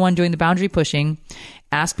avoid being the one doing the boundary pushing,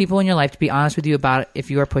 ask people in your life to be honest with you about if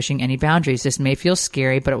you are pushing any boundaries. This may feel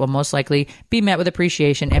scary, but it will most likely be met with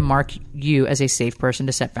appreciation and mark you as a safe person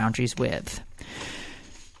to set boundaries with.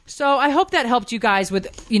 So I hope that helped you guys with,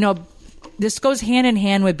 this goes hand in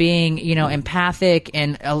hand with being, empathic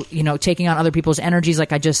and, taking on other people's energies.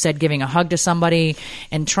 Like I just said, giving a hug to somebody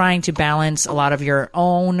and trying to balance a lot of your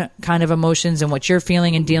own kind of emotions and what you're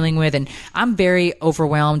feeling and dealing with. And I'm very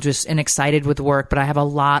overwhelmed and excited with work, but I have a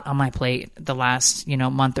lot on my plate the last,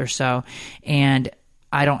 month or so. And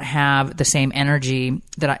I don't have the same energy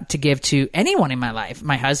to give to anyone in my life,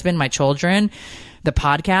 my husband, my children, the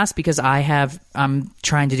podcast, because I'm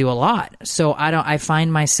trying to do a lot. So I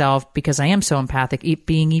find myself, because I am so empathic,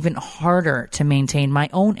 being even harder to maintain my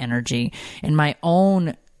own energy and my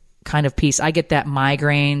own kind of peace. I get that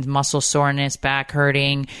migraine, muscle soreness, back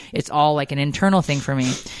hurting. It's all like an internal thing for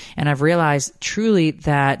me. And I've realized truly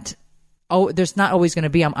that there's not always going to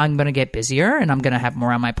be, I'm going to get busier and I'm going to have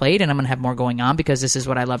more on my plate and I'm going to have more going on because this is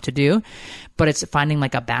what I love to do. But it's finding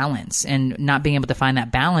like a balance, and not being able to find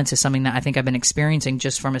that balance is something that I think I've been experiencing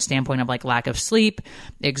just from a standpoint of like lack of sleep,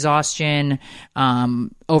 exhaustion,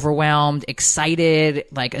 overwhelmed, excited,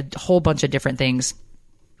 like a whole bunch of different things.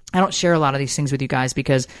 I don't share a lot of these things with you guys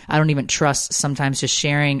because I don't even trust sometimes just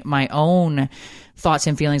sharing my own thoughts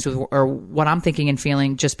and feelings with, or what I'm thinking and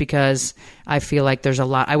feeling, just because I feel like there's a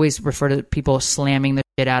lot. I always refer to people slamming the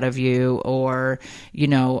shit out of you, or,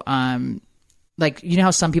 like,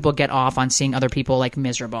 how some people get off on seeing other people like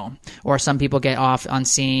miserable, or some people get off on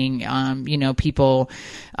seeing, people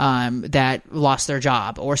that lost their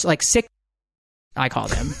job, or like sick, I call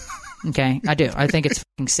them. Okay, I do. I think it's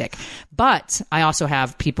fucking sick. But I also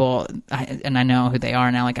have people, and I know who they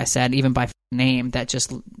are now, like I said, even by name, that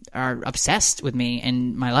just are obsessed with me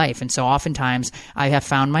in my life. And so oftentimes I have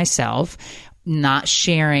found myself not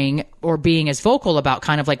sharing or being as vocal about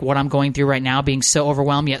kind of like what I'm going through right now, being so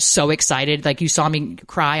overwhelmed yet so excited. Like you saw me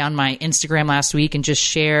cry on my Instagram last week and just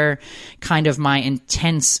share kind of my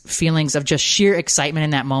intense feelings of just sheer excitement in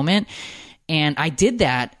that moment. And I did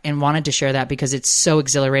that and wanted to share that because it's so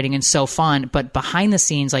exhilarating and so fun. But behind the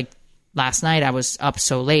scenes, like last night, I was up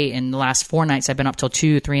so late, and the last 4 nights I've been up till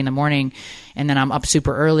 2, 3 in the morning, and then I'm up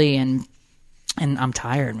super early, and I'm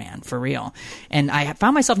tired, man, for real. And I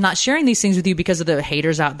found myself not sharing these things with you because of the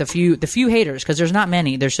haters out, the few haters, because there's not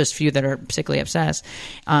many. There's just few that are sickly obsessed.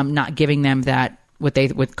 Not giving them that, what they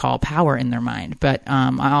would call power in their mind. But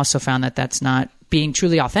I also found that that's not being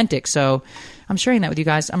truly authentic. So I'm sharing that with you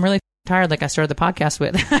guys. I'm really tired, like I started the podcast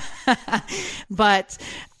with. But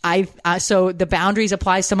so the boundaries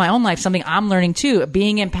applies to my own life, something I'm learning too.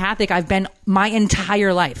 Being empathic, I've been my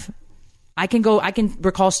entire life. I can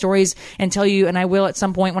recall stories and tell you, and I will at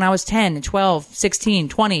some point when I was 10, 12, 16,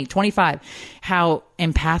 20, 25, how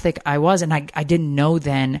empathic I was. And I didn't know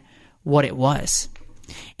then what it was.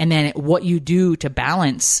 And then what you do to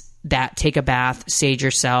balance that, take a bath, sage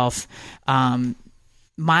yourself.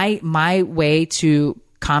 My way to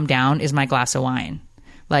calm down is my glass of wine.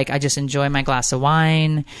 Like I just enjoy my glass of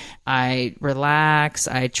wine. I relax.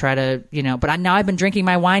 I try to, but now I've been drinking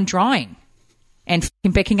my wine drawing and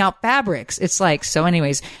picking out fabrics. It's like, so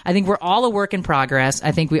anyways, I think we're all a work in progress.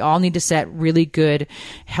 I think we all need to set really good,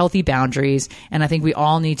 healthy boundaries. And I think we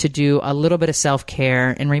all need to do a little bit of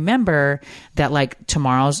self-care and remember that like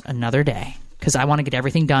tomorrow's another day, because I want to get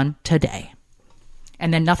everything done today.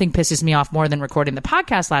 And then nothing pisses me off more than recording the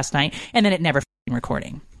podcast last night and then it never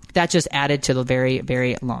recording. That just added to the very,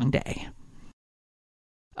 very long day.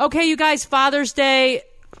 Okay, you guys, Father's Day.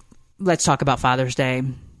 Let's talk about Father's Day.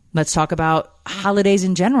 Let's talk about holidays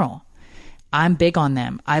in general. I'm big on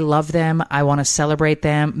them. I love them. I want to celebrate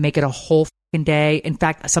them, make it a whole fucking day. In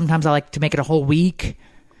fact, sometimes I like to make it a whole week.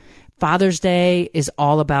 Father's Day is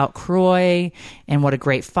all about Croy and what a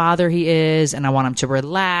great father he is. And I want him to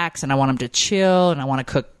relax and I want him to chill and I want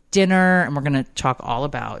to cook dinner. And we're going to talk all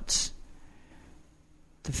about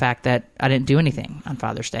the fact that I didn't do anything on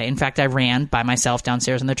Father's Day. In fact, I ran by myself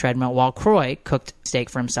downstairs on the treadmill while Croy cooked steak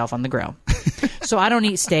for himself on the grill. So I don't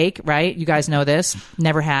eat steak, right? You guys know this.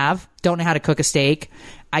 Never have. Don't know how to cook a steak.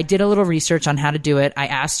 I did a little research on how to do it. I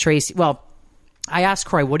asked Tracy, I asked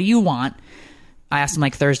Croy, what do you want? I asked him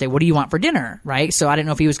like Thursday, what do you want for dinner? Right. So I didn't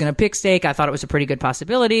know if he was going to pick steak. I thought it was a pretty good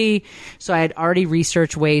possibility. So I had already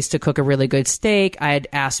researched ways to cook a really good steak. I had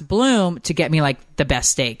asked Bloom to get me like the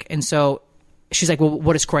best steak. And so she's like, well,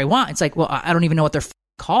 what does Croy want? It's like, well, I don't even know what they're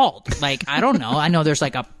called. Like, I don't know. I know there's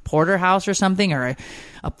like a porterhouse or something or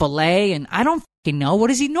a filet and I don't know. What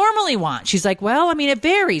does he normally want? She's like, well, I mean, it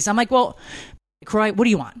varies. I'm like, well, Croy, what do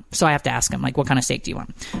you want? So I have to ask him, like, what kind of steak do you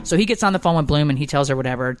want? So he gets on the phone with Bloom and he tells her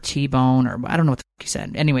whatever, T-bone or I don't know what the fuck he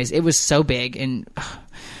said. Anyways, it was so big and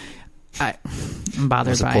I'm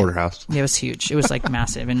bothered by it. Porterhouse. It was huge. It was like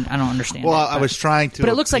massive and I don't understand Well, it, I was trying to But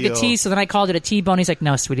it looks like a appeal- T, so then I called it a T-bone. He's like,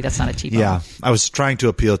 no, sweetie, that's not a T-bone. Yeah, I was trying to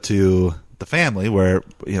appeal to the family where,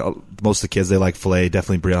 most of the kids, they like filet,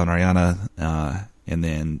 definitely Brielle and Ariana. And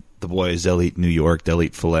then the boys, they'll eat New York, they'll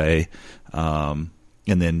eat filet.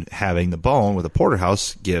 And then having the bone with a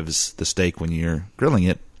porterhouse gives the steak, when you're grilling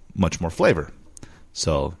it, much more flavor.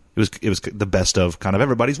 So it was the best of kind of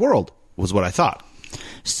everybody's world, was what I thought.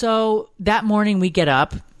 So that morning we get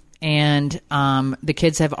up and the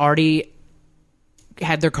kids have already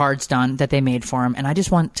had their cards done that they made for them. And I just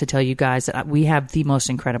want to tell you guys that we have the most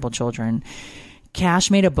incredible children.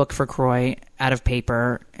 Cash made a book for Croy out of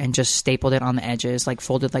paper and just stapled it on the edges, like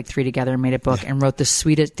folded like 3 together and made a book and wrote the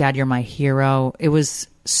sweetest "Dad, you're my hero." It was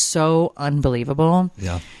so unbelievable.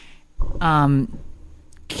 Yeah.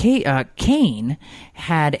 Kane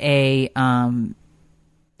had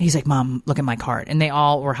he's like, Mom, look at my card. And they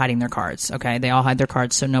all were hiding their cards. Okay. They all hide their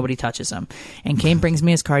cards so nobody touches them. And Kane brings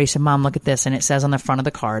me his card. He said, Mom, look at this. And it says on the front of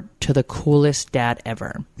the card, "To the coolest dad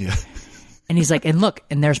ever." Yeah. And he's like, and look,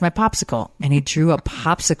 and there's my popsicle. And he drew a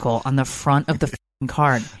popsicle on the front of the f***ing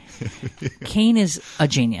card. Kane is a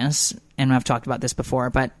genius. And I've talked about this before,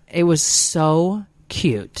 but it was so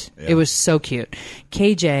cute. Yeah. It was so cute.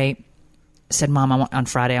 KJ said, Mom, on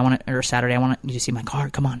Friday, or Saturday, I want you to see my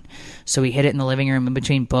card. Come on. So we hid it in the living room in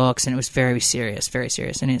between books, and it was very serious, very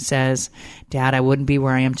serious. And it says, Dad, I wouldn't be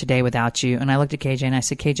where I am today without you. And I looked at KJ and I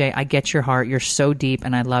said, KJ, I get your heart. You're so deep,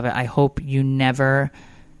 and I love it. I hope you never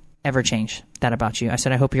ever change that about you. I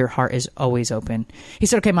said, I hope your heart is always open. He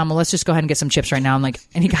said, okay, Mama, let's just go ahead and get some chips right now. I'm like,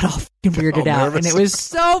 and he got all fucking weirded out. Nervous. And it was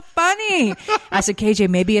so funny. I said, KJ,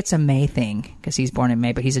 maybe it's a May thing because he's born in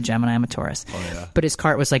May, but he's a Gemini. I'm a Taurus. Oh, yeah. But his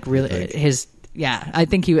cart was like really I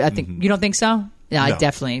think you don't think so? Yeah, No. I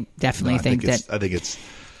definitely No, think that. I think it's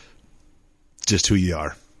just who you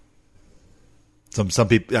are. Some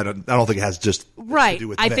people, I don't think it has just Right. to do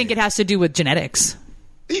with I May. think it has to do with genetics.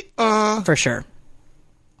 For sure.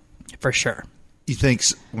 For sure. You think?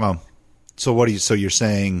 Well, so what are you? So you're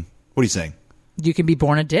saying? What are you saying? You can be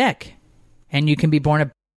born a dick, and you can be born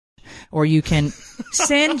a, or you can.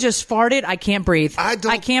 Sin just farted. I can't breathe. I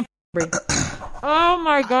can't breathe. Oh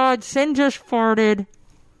my God! Sin just farted,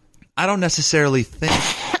 I don't necessarily think.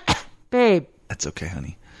 babe. That's okay,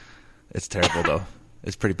 honey. It's terrible though.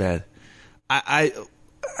 It's pretty bad. I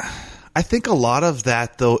think a lot of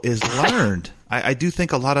that though is learned. I do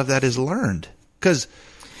think a lot of that is learned because.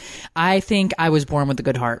 I think I was born with a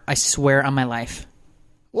good heart. I swear on my life.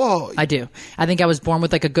 Well, I do. I think I was born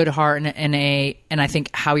with like a good heart and I think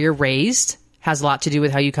how you're raised has a lot to do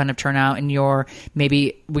with how you kind of turn out and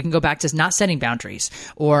maybe we can go back to not setting boundaries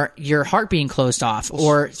or your heart being closed off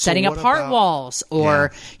or setting up what heart about- walls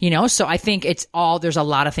or, so I think there's a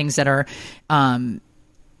lot of things that are,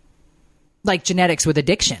 like genetics with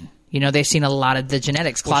addiction. They've seen a lot of the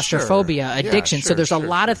genetics, claustrophobia, sure. addiction. Yeah, so there's a sure.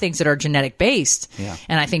 lot of things that are genetic based. Yeah.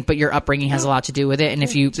 And I think, but your upbringing has a lot to do with it. And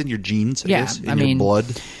if you, it's in your genes, I Yeah, guess, in I your mean- blood,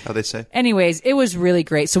 how they say. anyways, it was really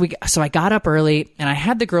great. So I got up early and I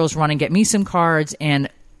had the girls run and get me some cards. And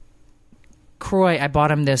Croy, I bought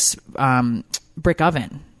him this brick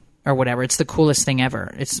oven or whatever. It's the coolest thing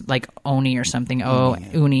ever. It's like Oni or something.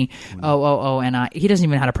 Uni. O-O-O-N-I. He doesn't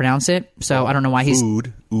even know how to pronounce it. So I don't know why he's.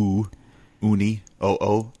 Food, uni,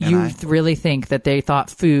 O-O-N-I. You really think that they thought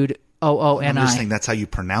food, I'm O-O-N-I. just saying that's how you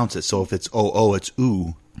pronounce it. So if it's O-O, it's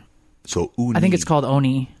oo. So uni. I think it's called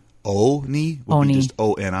Oni. O-ni would Oni. be just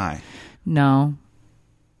O-N-I. No.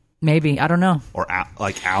 Maybe. I don't know. Or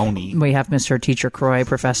like Auni. We have Mr. Teacher Croy,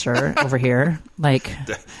 professor over here. Like,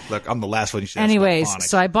 Look, I'm the last one you should ask anyways, about phonics.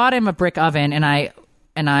 so I bought him a brick oven and I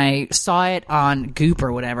and I saw it on Goop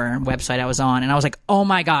or whatever website I was on, and I was like, oh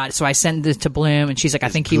my God. So I sent it to Bloom, and she's like, I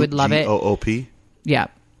think he would love it. Goop? Yeah.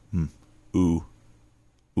 Ooh.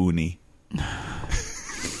 Uni.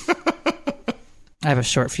 I have a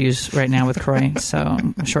short fuse right now with Croy, so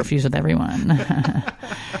a short fuse with everyone.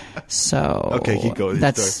 So okay, keep going.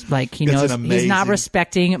 That's like he knows he's not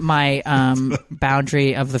respecting my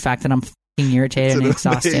boundary of the fact that I'm fucking irritated and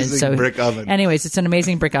exhausted. So brick oven. Anyways, it's an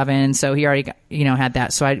amazing brick oven. So he already had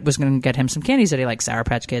that. So I was going to get him some candies that he likes, Sour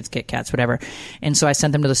Patch Kids, Kit Kats, whatever. And so I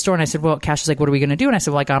sent them to the store, and I said, well, Cash is like, what are we going to do? And I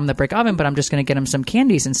said, well, I got him the brick oven, but I'm just going to get him some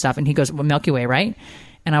candies and stuff. And he goes, well, Milky Way, right?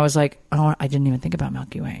 And I was like, oh, I didn't even think about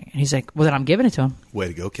Milky Way. And he's like, well, then I'm giving it to him. Way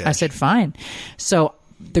to go, Cash. I said, fine. So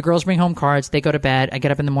the girls bring home cards. They go to bed. I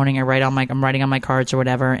get up in the morning. I'm writing on my cards or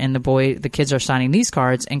whatever. And the kids are signing these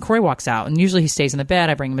cards. And Corey walks out. And usually he stays in the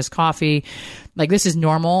bed. I bring him his coffee. Like, this is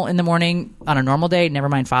normal in the morning on a normal day. Never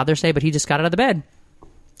mind Father's Day. But he just got out of the bed.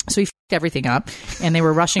 So he f***ed everything up. And they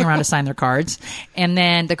were rushing around to sign their cards. And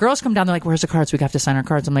then the girls come down. They're like, where's the cards? We have to sign our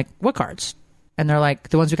cards. I'm like, what cards? And they're like,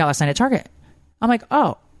 the ones we got last night at Target. I'm like,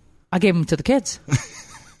 oh, I gave them to the kids.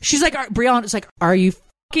 She's like, Brielle is like, are you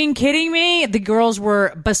fucking kidding me? The girls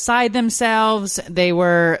were beside themselves. They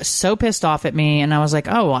were so pissed off at me. And I was like,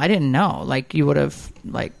 oh, well, I didn't know. Like, you would have,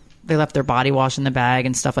 like, they left their body wash in the bag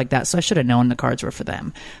and stuff like that. So I should have known the cards were for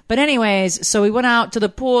them. But anyways, so we went out to the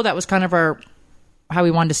pool. That was kind of how we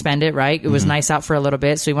wanted to spend it, right? It was nice out for a little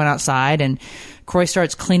bit. So we went outside, and Corey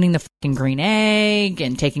starts cleaning the fucking green egg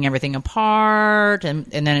and taking everything apart. And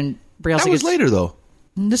then Brielle That was later, though.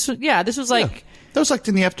 This was like... That was like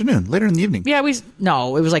in the afternoon, later in the evening. Yeah, it was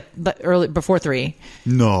like early, before 3.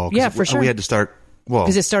 No. Yeah, for sure. We had to start... Well,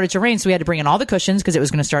 because it started to rain, so we had to bring in all the cushions because it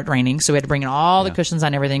was going to start raining. So we had to bring in all the cushions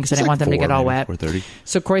on everything because I didn't want them to get all wet. 4:30.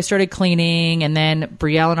 So Corey started cleaning, and then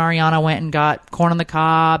Brielle and Ariana went and got corn on the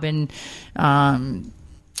cob, and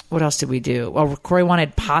what else did we do? Well, Corey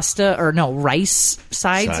wanted rice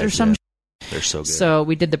sides or something. They're so good. So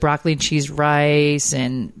we did the broccoli and cheese rice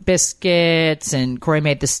and biscuits, and Corey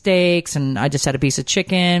made the steaks, and I just had a piece of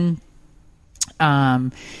chicken.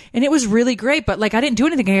 And it was really great, but like I didn't do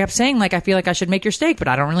anything. I kept saying like I feel like I should make your steak, but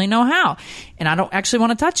I don't really know how, and I don't actually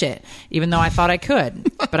want to touch it, even though I thought I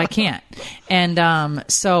could, but I can't. And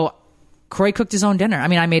so Corey cooked his own dinner. I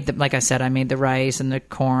mean, I made the rice and the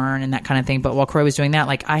corn and that kind of thing. But while Corey was doing that,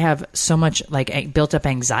 like I have so much like built up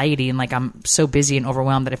anxiety, and like I'm so busy and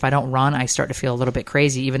overwhelmed that if I don't run, I start to feel a little bit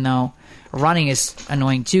crazy, even though running is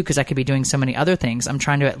annoying too, because I could be doing so many other things. I'm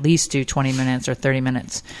trying to at least do 20 minutes or 30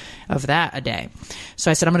 minutes of that a day. So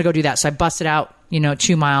I said, I'm going to go do that. So I busted out,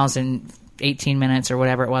 2 miles in 18 minutes or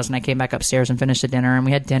whatever it was, and I came back upstairs and finished the dinner, and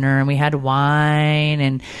we had dinner and we had wine,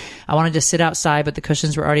 and I wanted to sit outside, but the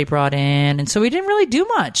cushions were already brought in, and so we didn't really do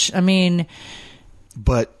much. I mean,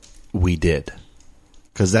 but we did,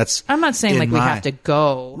 because that's... I'm not saying like we have to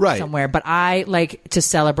go somewhere, but I like to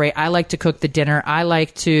celebrate. I like to cook the dinner. I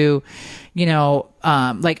like to,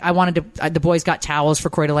 like I wanted to, the boys got towels for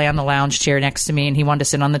Corey to lay on the lounge chair next to me, and he wanted to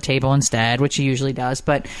sit on the table instead, which he usually does.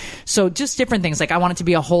 But so just different things. Like I want it to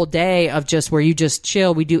be a whole day of just where you just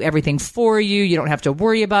chill. We do everything for you. You don't have to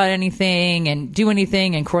worry about anything and do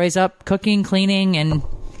anything. And Corey's up cooking, cleaning, and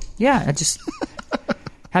yeah, I just...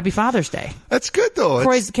 Happy Father's Day. That's good, though.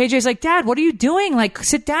 KJ's like, Dad, what are you doing? Like,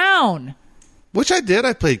 sit down. Which I did.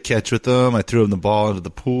 I played catch with them. I threw him the ball into the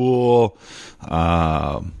pool.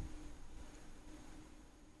 Yeah,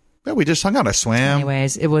 we just hung out. I swam.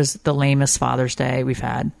 Anyways, it was the lamest Father's Day we've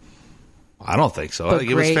had. I don't think so. I think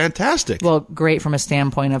it was fantastic. Well, great from a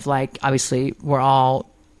standpoint of, like, obviously, we're all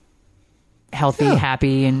healthy,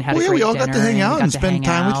 happy, and had a great dinner. We all got to hang out and spend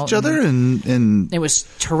time with each other. And it was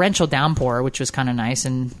torrential downpour, which was kind of nice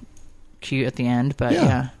and cute at the end. But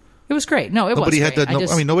yeah, it was great. No, nobody was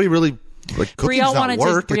great. nobody really... Like, Brielle wanted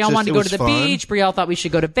to go to the beach. Brielle thought we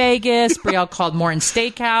should go to Vegas. Brielle called Morton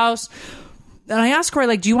Steakhouse. And I asked Corey,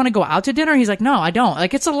 like, do you want to go out to dinner? He's like, no, I don't.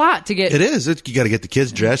 Like, it's a lot to get. It is. You got to get the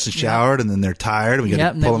kids dressed and showered, and then they're tired, and we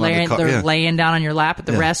got to pull them out of the car. They're laying down on your lap at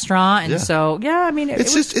the restaurant, and so I mean,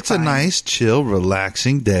 it's a nice, chill,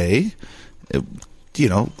 relaxing day.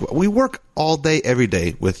 We work all day, every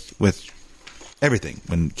day with everything.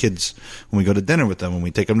 When we go to dinner with them, when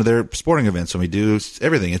we take them to their sporting events, when we do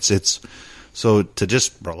everything, it's so to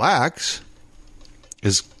just relax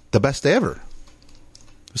is the best day ever.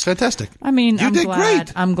 It was fantastic. I mean, you did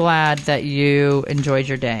great. I'm glad that you enjoyed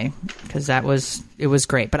your day, because it was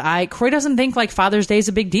great. But Corey doesn't think like Father's Day is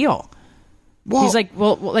a big deal. Well, he's like,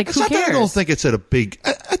 well, like, who cares? I don't think it's I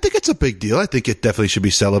think it's a big deal. I think it definitely should be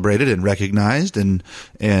celebrated and recognized.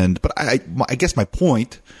 But I guess my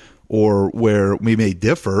point, or where we may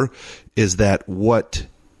differ, is that what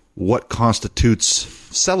what constitutes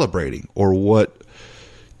celebrating, or what,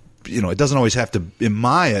 it doesn't always have to, in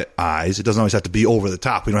my eyes, it doesn't always have to be over the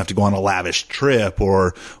top. We don't have to go on a lavish trip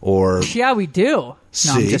or Yeah, we do.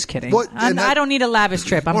 No, I'm just kidding. I don't need a lavish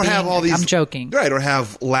trip. I'm joking. Right, or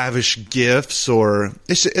have lavish gifts, or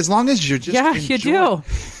as long as you're just you do.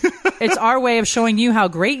 It's our way of showing you how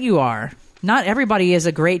great you are. Not everybody is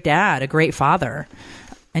a great dad, a great father.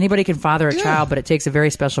 Anybody can father a child, but it takes a very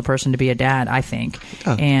special person to be a dad, I think.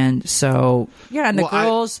 Yeah. And so, and the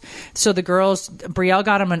girls, Brielle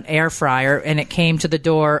got him an air fryer, and it came to the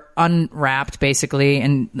door unwrapped, basically,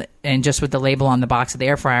 and just with the label on the box of the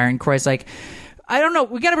air fryer. And Croy's like, I don't know,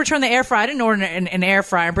 we got to return the air fryer. I didn't order an air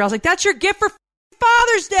fryer. And Brielle's like, that's your gift for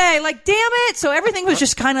Father's Day. Like, damn it. So everything was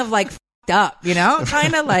just kind of like f***ed up,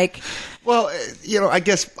 kind of like. Well, I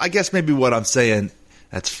guess maybe what I'm saying,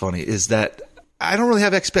 that's funny, is that I don't really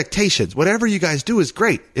have expectations. Whatever you guys do is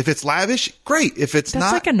great. If it's lavish, great. If it's that's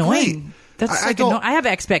not, like annoying. Great. That's I have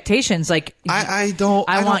expectations. Like I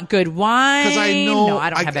want good wine. Because I know. No, I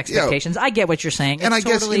don't have expectations. I get what you're saying. And I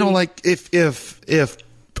guess like if Ariana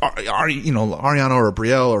or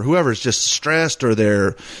Brielle or whoever is just stressed, or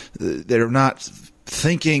they're not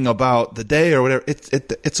thinking about the day or whatever,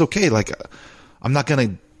 it's okay. Like I'm not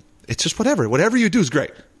gonna. It's just whatever. Whatever you do is great.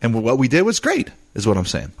 And what we did was great, is what I'm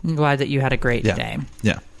saying. I'm glad that you had a great day.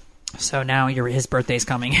 Yeah. So now his birthday's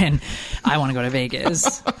coming, and I want to go to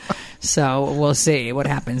Vegas. So we'll see what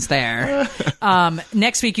happens there.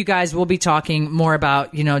 Next week, you guys, we'll be talking more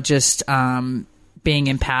about, just being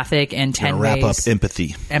empathic and 10 ways. Wrap up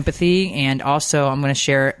empathy. Empathy. And also, I'm going to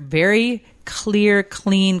share very clear,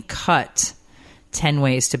 clean cut 10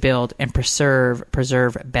 ways to build and preserve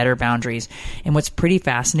better boundaries. And what's pretty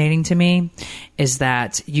fascinating to me is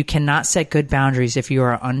that you cannot set good boundaries if you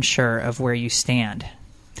are unsure of where you stand.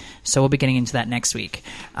 So we'll be getting into that next week,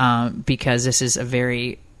 because this is a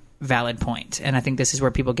very valid point. And I think this is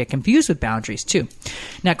where people get confused with boundaries too.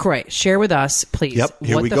 Now, Croy, share with us, please, what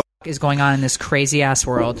the f*** is going on in this crazy ass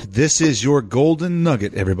world. This is your golden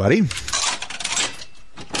nugget, everybody.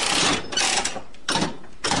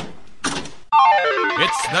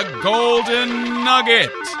 It's the Golden Nugget.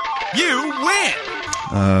 You win.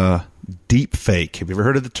 Deep fake. Have you ever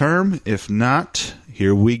heard of the term? If not,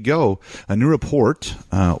 here we go. A new report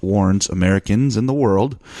warns Americans and the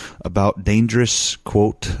world about dangerous,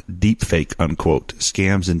 quote, deep fake, unquote,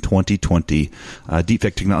 scams in 2020. Deep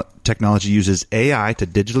fake technology uses AI to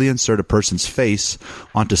digitally insert a person's face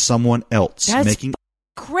onto someone else. That's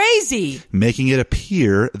crazy. Making it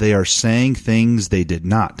appear they are saying things they did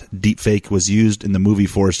not. Deepfake was used in the movie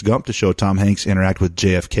Forrest Gump to show Tom Hanks interact with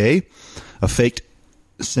JFK. A faked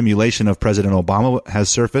simulation of President Obama has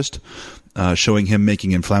surfaced, showing him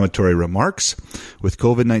making inflammatory remarks. With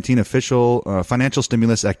COVID-19 official financial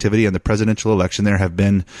stimulus activity and the presidential election, there have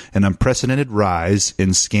been an unprecedented rise in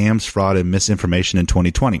scams, fraud, and misinformation in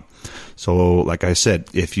 2020. So, like I said,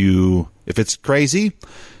 if it's crazy,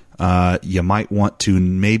 you might want to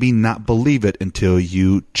maybe not believe it until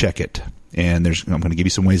you check it. And I'm going to give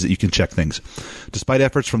you some ways that you can check things. Despite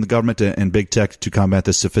efforts from the government and big tech to combat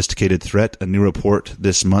this sophisticated threat, a new report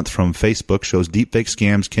this month from Facebook shows deepfake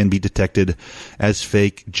scams can be detected as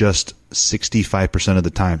fake just 65% of the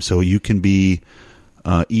time. So you can be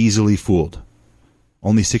easily fooled.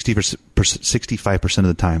 Only 65% of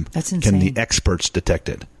the time. That's insane. Can the experts detect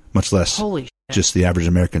it, much less just the average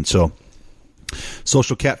American. So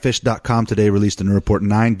SocialCatfish.com today released a new report,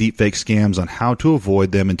 9 deepfake scams on how to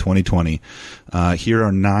avoid them in 2020. Here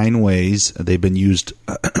are 9 ways they've been used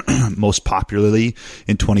most popularly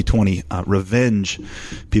in 2020. Revenge.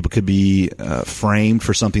 People could be framed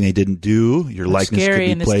for something they didn't do. Your likeness could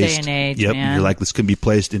be placed. Day and age, man. Your likeness could be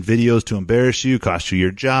placed in videos to embarrass you, cost you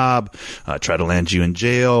your job, try to land you in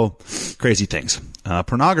jail. Crazy things.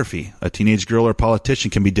 Pornography. A teenage girl or politician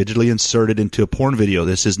can be digitally inserted into a porn video.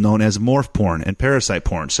 This is known as morph porn and parasite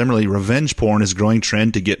porn. Similarly, revenge porn is a growing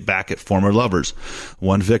trend to get back at former lovers.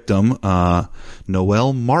 One victim,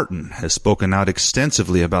 Noelle Martin, has spoken out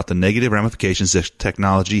extensively about the negative ramifications this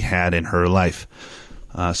technology had in her life.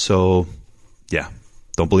 Don't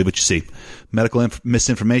believe what you see. Medical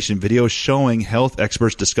misinformation. Videos showing health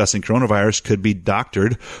experts discussing coronavirus could be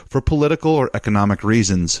doctored for political or economic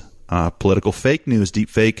reasons. Political fake news.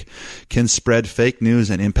 Deepfake can spread fake news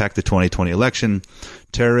and impact the 2020 election.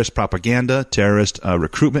 Terrorist propaganda. Terrorist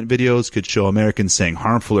recruitment videos could show Americans saying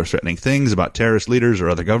harmful or threatening things about terrorist leaders or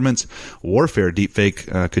other governments. Warfare.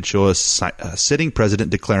 Deepfake could show a sitting president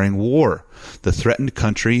declaring war. The threatened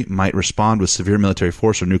country might respond with severe military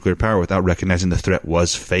force or nuclear power without recognizing the threat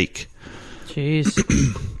was fake. Jeez.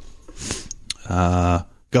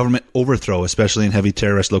 government overthrow, especially in heavy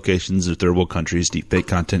terrorist locations or third world countries. Deepfake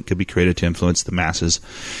content could be created to influence the masses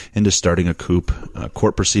into starting a coup.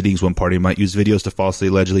 Court proceedings, one party might use videos to falsely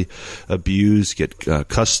allegedly abuse, get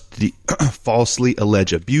custody, falsely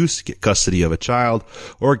allege abuse, get custody of a child,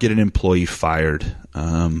 or get an employee fired.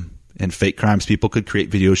 And fake crimes, people could create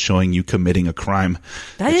videos showing you committing a crime.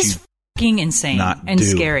 That is fucking insane and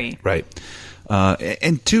scary. Right.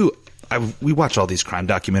 And two, we watch all these crime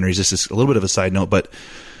documentaries. This is a little bit of a side note, but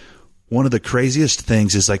one of the craziest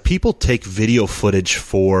things is like people take video footage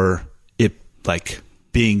for it, like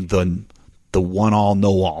being the one all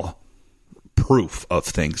know all proof of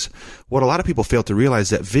things. What a lot of people fail to realize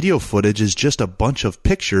that video footage is just a bunch of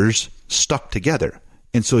pictures stuck together,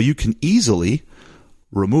 and so you can easily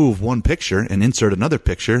remove one picture and insert another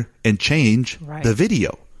picture and change the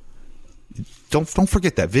video. Don't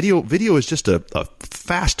forget that video is just a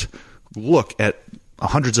fast look at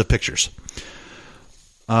hundreds of pictures.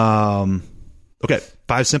 Okay,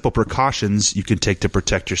 5 simple precautions you can take to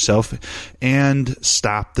protect yourself and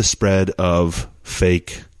stop the spread of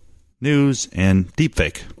fake news and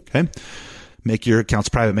deepfake. Okay, make your accounts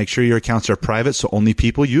private. Make sure your accounts are private so only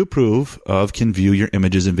people you approve of can view your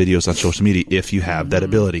images and videos on social media if you have that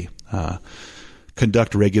ability.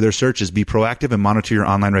 Conduct regular searches. Be proactive and monitor your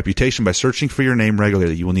online reputation by searching for your name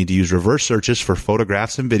regularly. You will need to use reverse searches for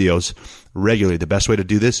photographs and videos regularly. The best way to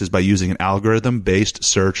do this is by using an algorithm-based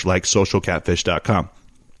search like socialcatfish.com.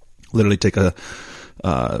 Literally take a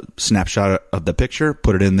snapshot of the picture,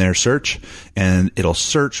 put it in their search, and it'll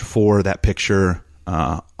search for that picture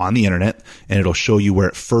on the internet, and it'll show you where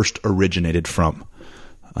it first originated from.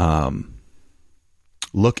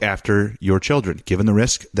 Look after your children. Given the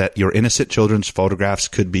risk that your innocent children's photographs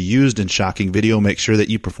could be used in shocking video, make sure that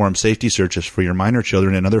you perform safety searches for your minor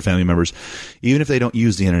children and other family members, even if they don't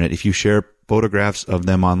use the internet. If you share photographs of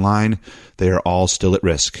them online, they are all still at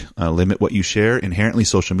risk. Limit what you share. Inherently,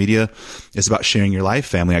 social media is about sharing your life,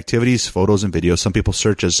 family activities, photos, and videos. Some people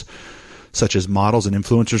such as models and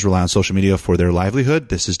influencers rely on social media for their livelihood.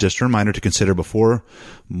 This is just a reminder to consider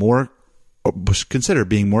consider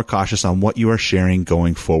being more cautious on what you are sharing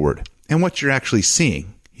going forward and what you're actually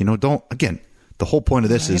seeing. The whole point of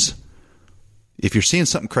this is if you're seeing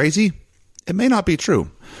something crazy, it may not be true.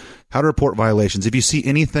 How to report violations. If you see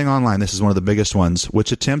anything online, this is one of the biggest ones,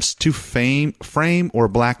 which attempts to frame or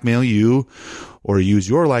blackmail you or use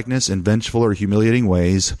your likeness in vengeful or humiliating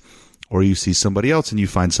ways, or you see somebody else and you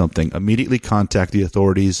find something, immediately contact the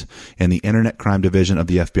authorities and the Internet Crime Division of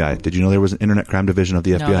the FBI. Did you know there was an Internet Crime Division of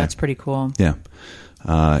the FBI? No, that's pretty cool. Yeah.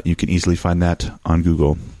 You can easily find that on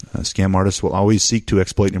Google. Scam artists will always seek to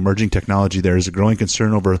exploit emerging technology. There is a growing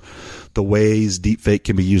concern over the ways deepfake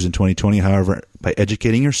can be used in 2020. However, by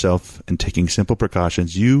educating yourself and taking simple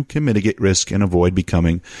precautions, you can mitigate risk and avoid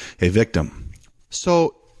becoming a victim.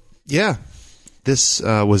 So, yeah, this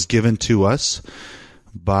was given to us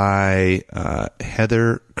by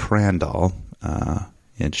Heather Crandall,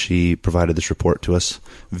 and she provided this report to us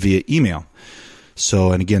via email.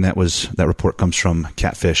 So, and again, that report comes from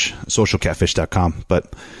Catfish, socialcatfish.com,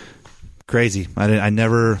 but crazy. I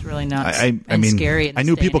never. It's really nuts. I mean, scary. I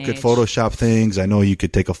knew people could Photoshop things. I know you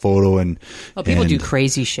could take a photo and. Oh, people do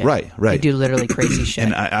crazy shit. Right. They do literally crazy shit.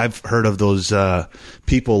 And I've heard of those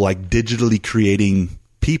people like digitally creating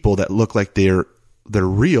people that look like they're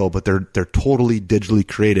real, but they're totally digitally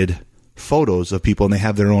created photos of people, and they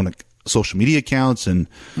have their own social media accounts and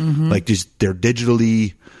like just they're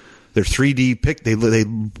 3D pic. They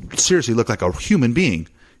seriously look like a human being,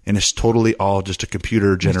 and it's totally all just a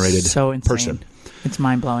computer generated person. It's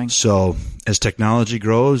mind blowing. So as technology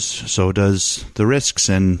grows, so does the risks,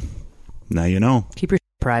 and now you know. Keep your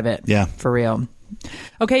private. Yeah, for real.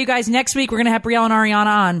 Okay, you guys. Next week we're gonna have Brielle and Ariana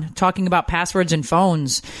on talking about passwords and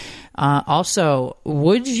phones. Also,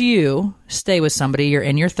 would you stay with somebody, you're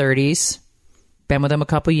in your 30s, been with them a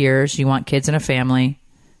couple years, you want kids and a family,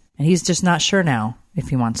 and he's just not sure now if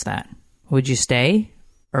he wants that? Would you stay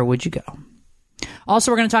or would you go?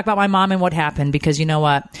 Also, we're going to talk about my mom and what happened, because you know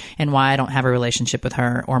what, and why I don't have a relationship with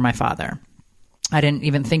her or my father. I didn't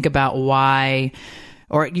even think about why,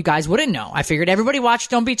 or you guys wouldn't know. I figured everybody watched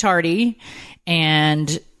Don't Be Tardy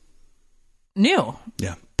and knew.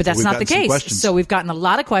 Yeah. But that's not the case. So we've gotten a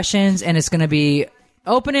lot of questions, and it's going to be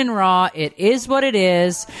open and raw. It is what it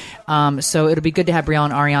is. So it'll be good to have Brielle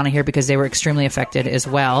and Ariana here because they were extremely affected as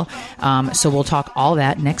well. So we'll talk all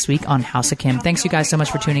that next week on House of Kim. Thanks, you guys, so much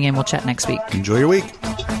for tuning in. We'll chat next week. Enjoy your week.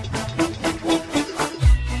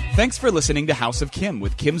 Thanks for listening to House of Kim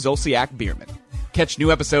with Kim Zolciak Biermann. Catch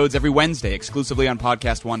new episodes every Wednesday exclusively on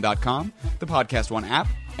PodcastOne.com, the Podcast One app,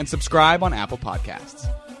 and subscribe on Apple Podcasts.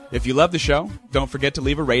 If you love the show, don't forget to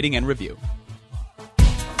leave a rating and review.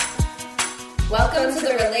 Welcome to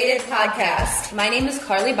the Related Podcast. My name is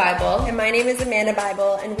Carly Bible. And my name is Amanda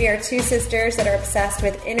Bible, and we are two sisters that are obsessed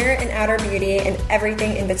with inner and outer beauty and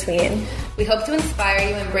everything in between. We hope to inspire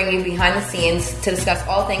you and bring you behind the scenes to discuss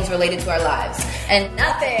all things related to our lives. And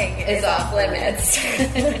nothing is off limits.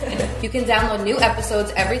 You can download new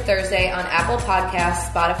episodes every Thursday on Apple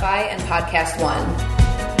Podcasts, Spotify, and Podcast One.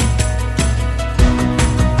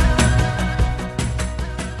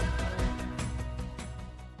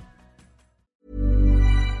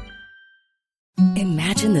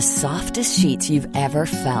 Imagine the softest sheets you've ever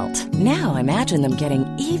felt. Now imagine them getting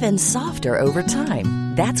even softer over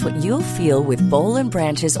time. That's what you'll feel with Boll &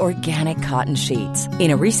 Branch's organic cotton sheets.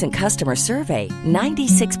 In a recent customer survey,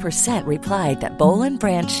 96% replied that Boll &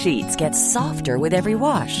 Branch sheets get softer with every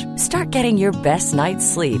wash. Start getting your best night's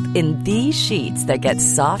sleep in these sheets that get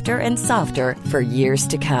softer and softer for years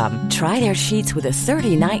to come. Try their sheets with a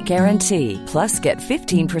 30-night guarantee. Plus, get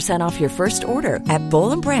 15% off your first order at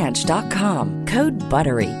bollandbranch.com. Code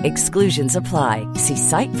BUTTERY. Exclusions apply. See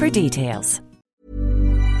site for details.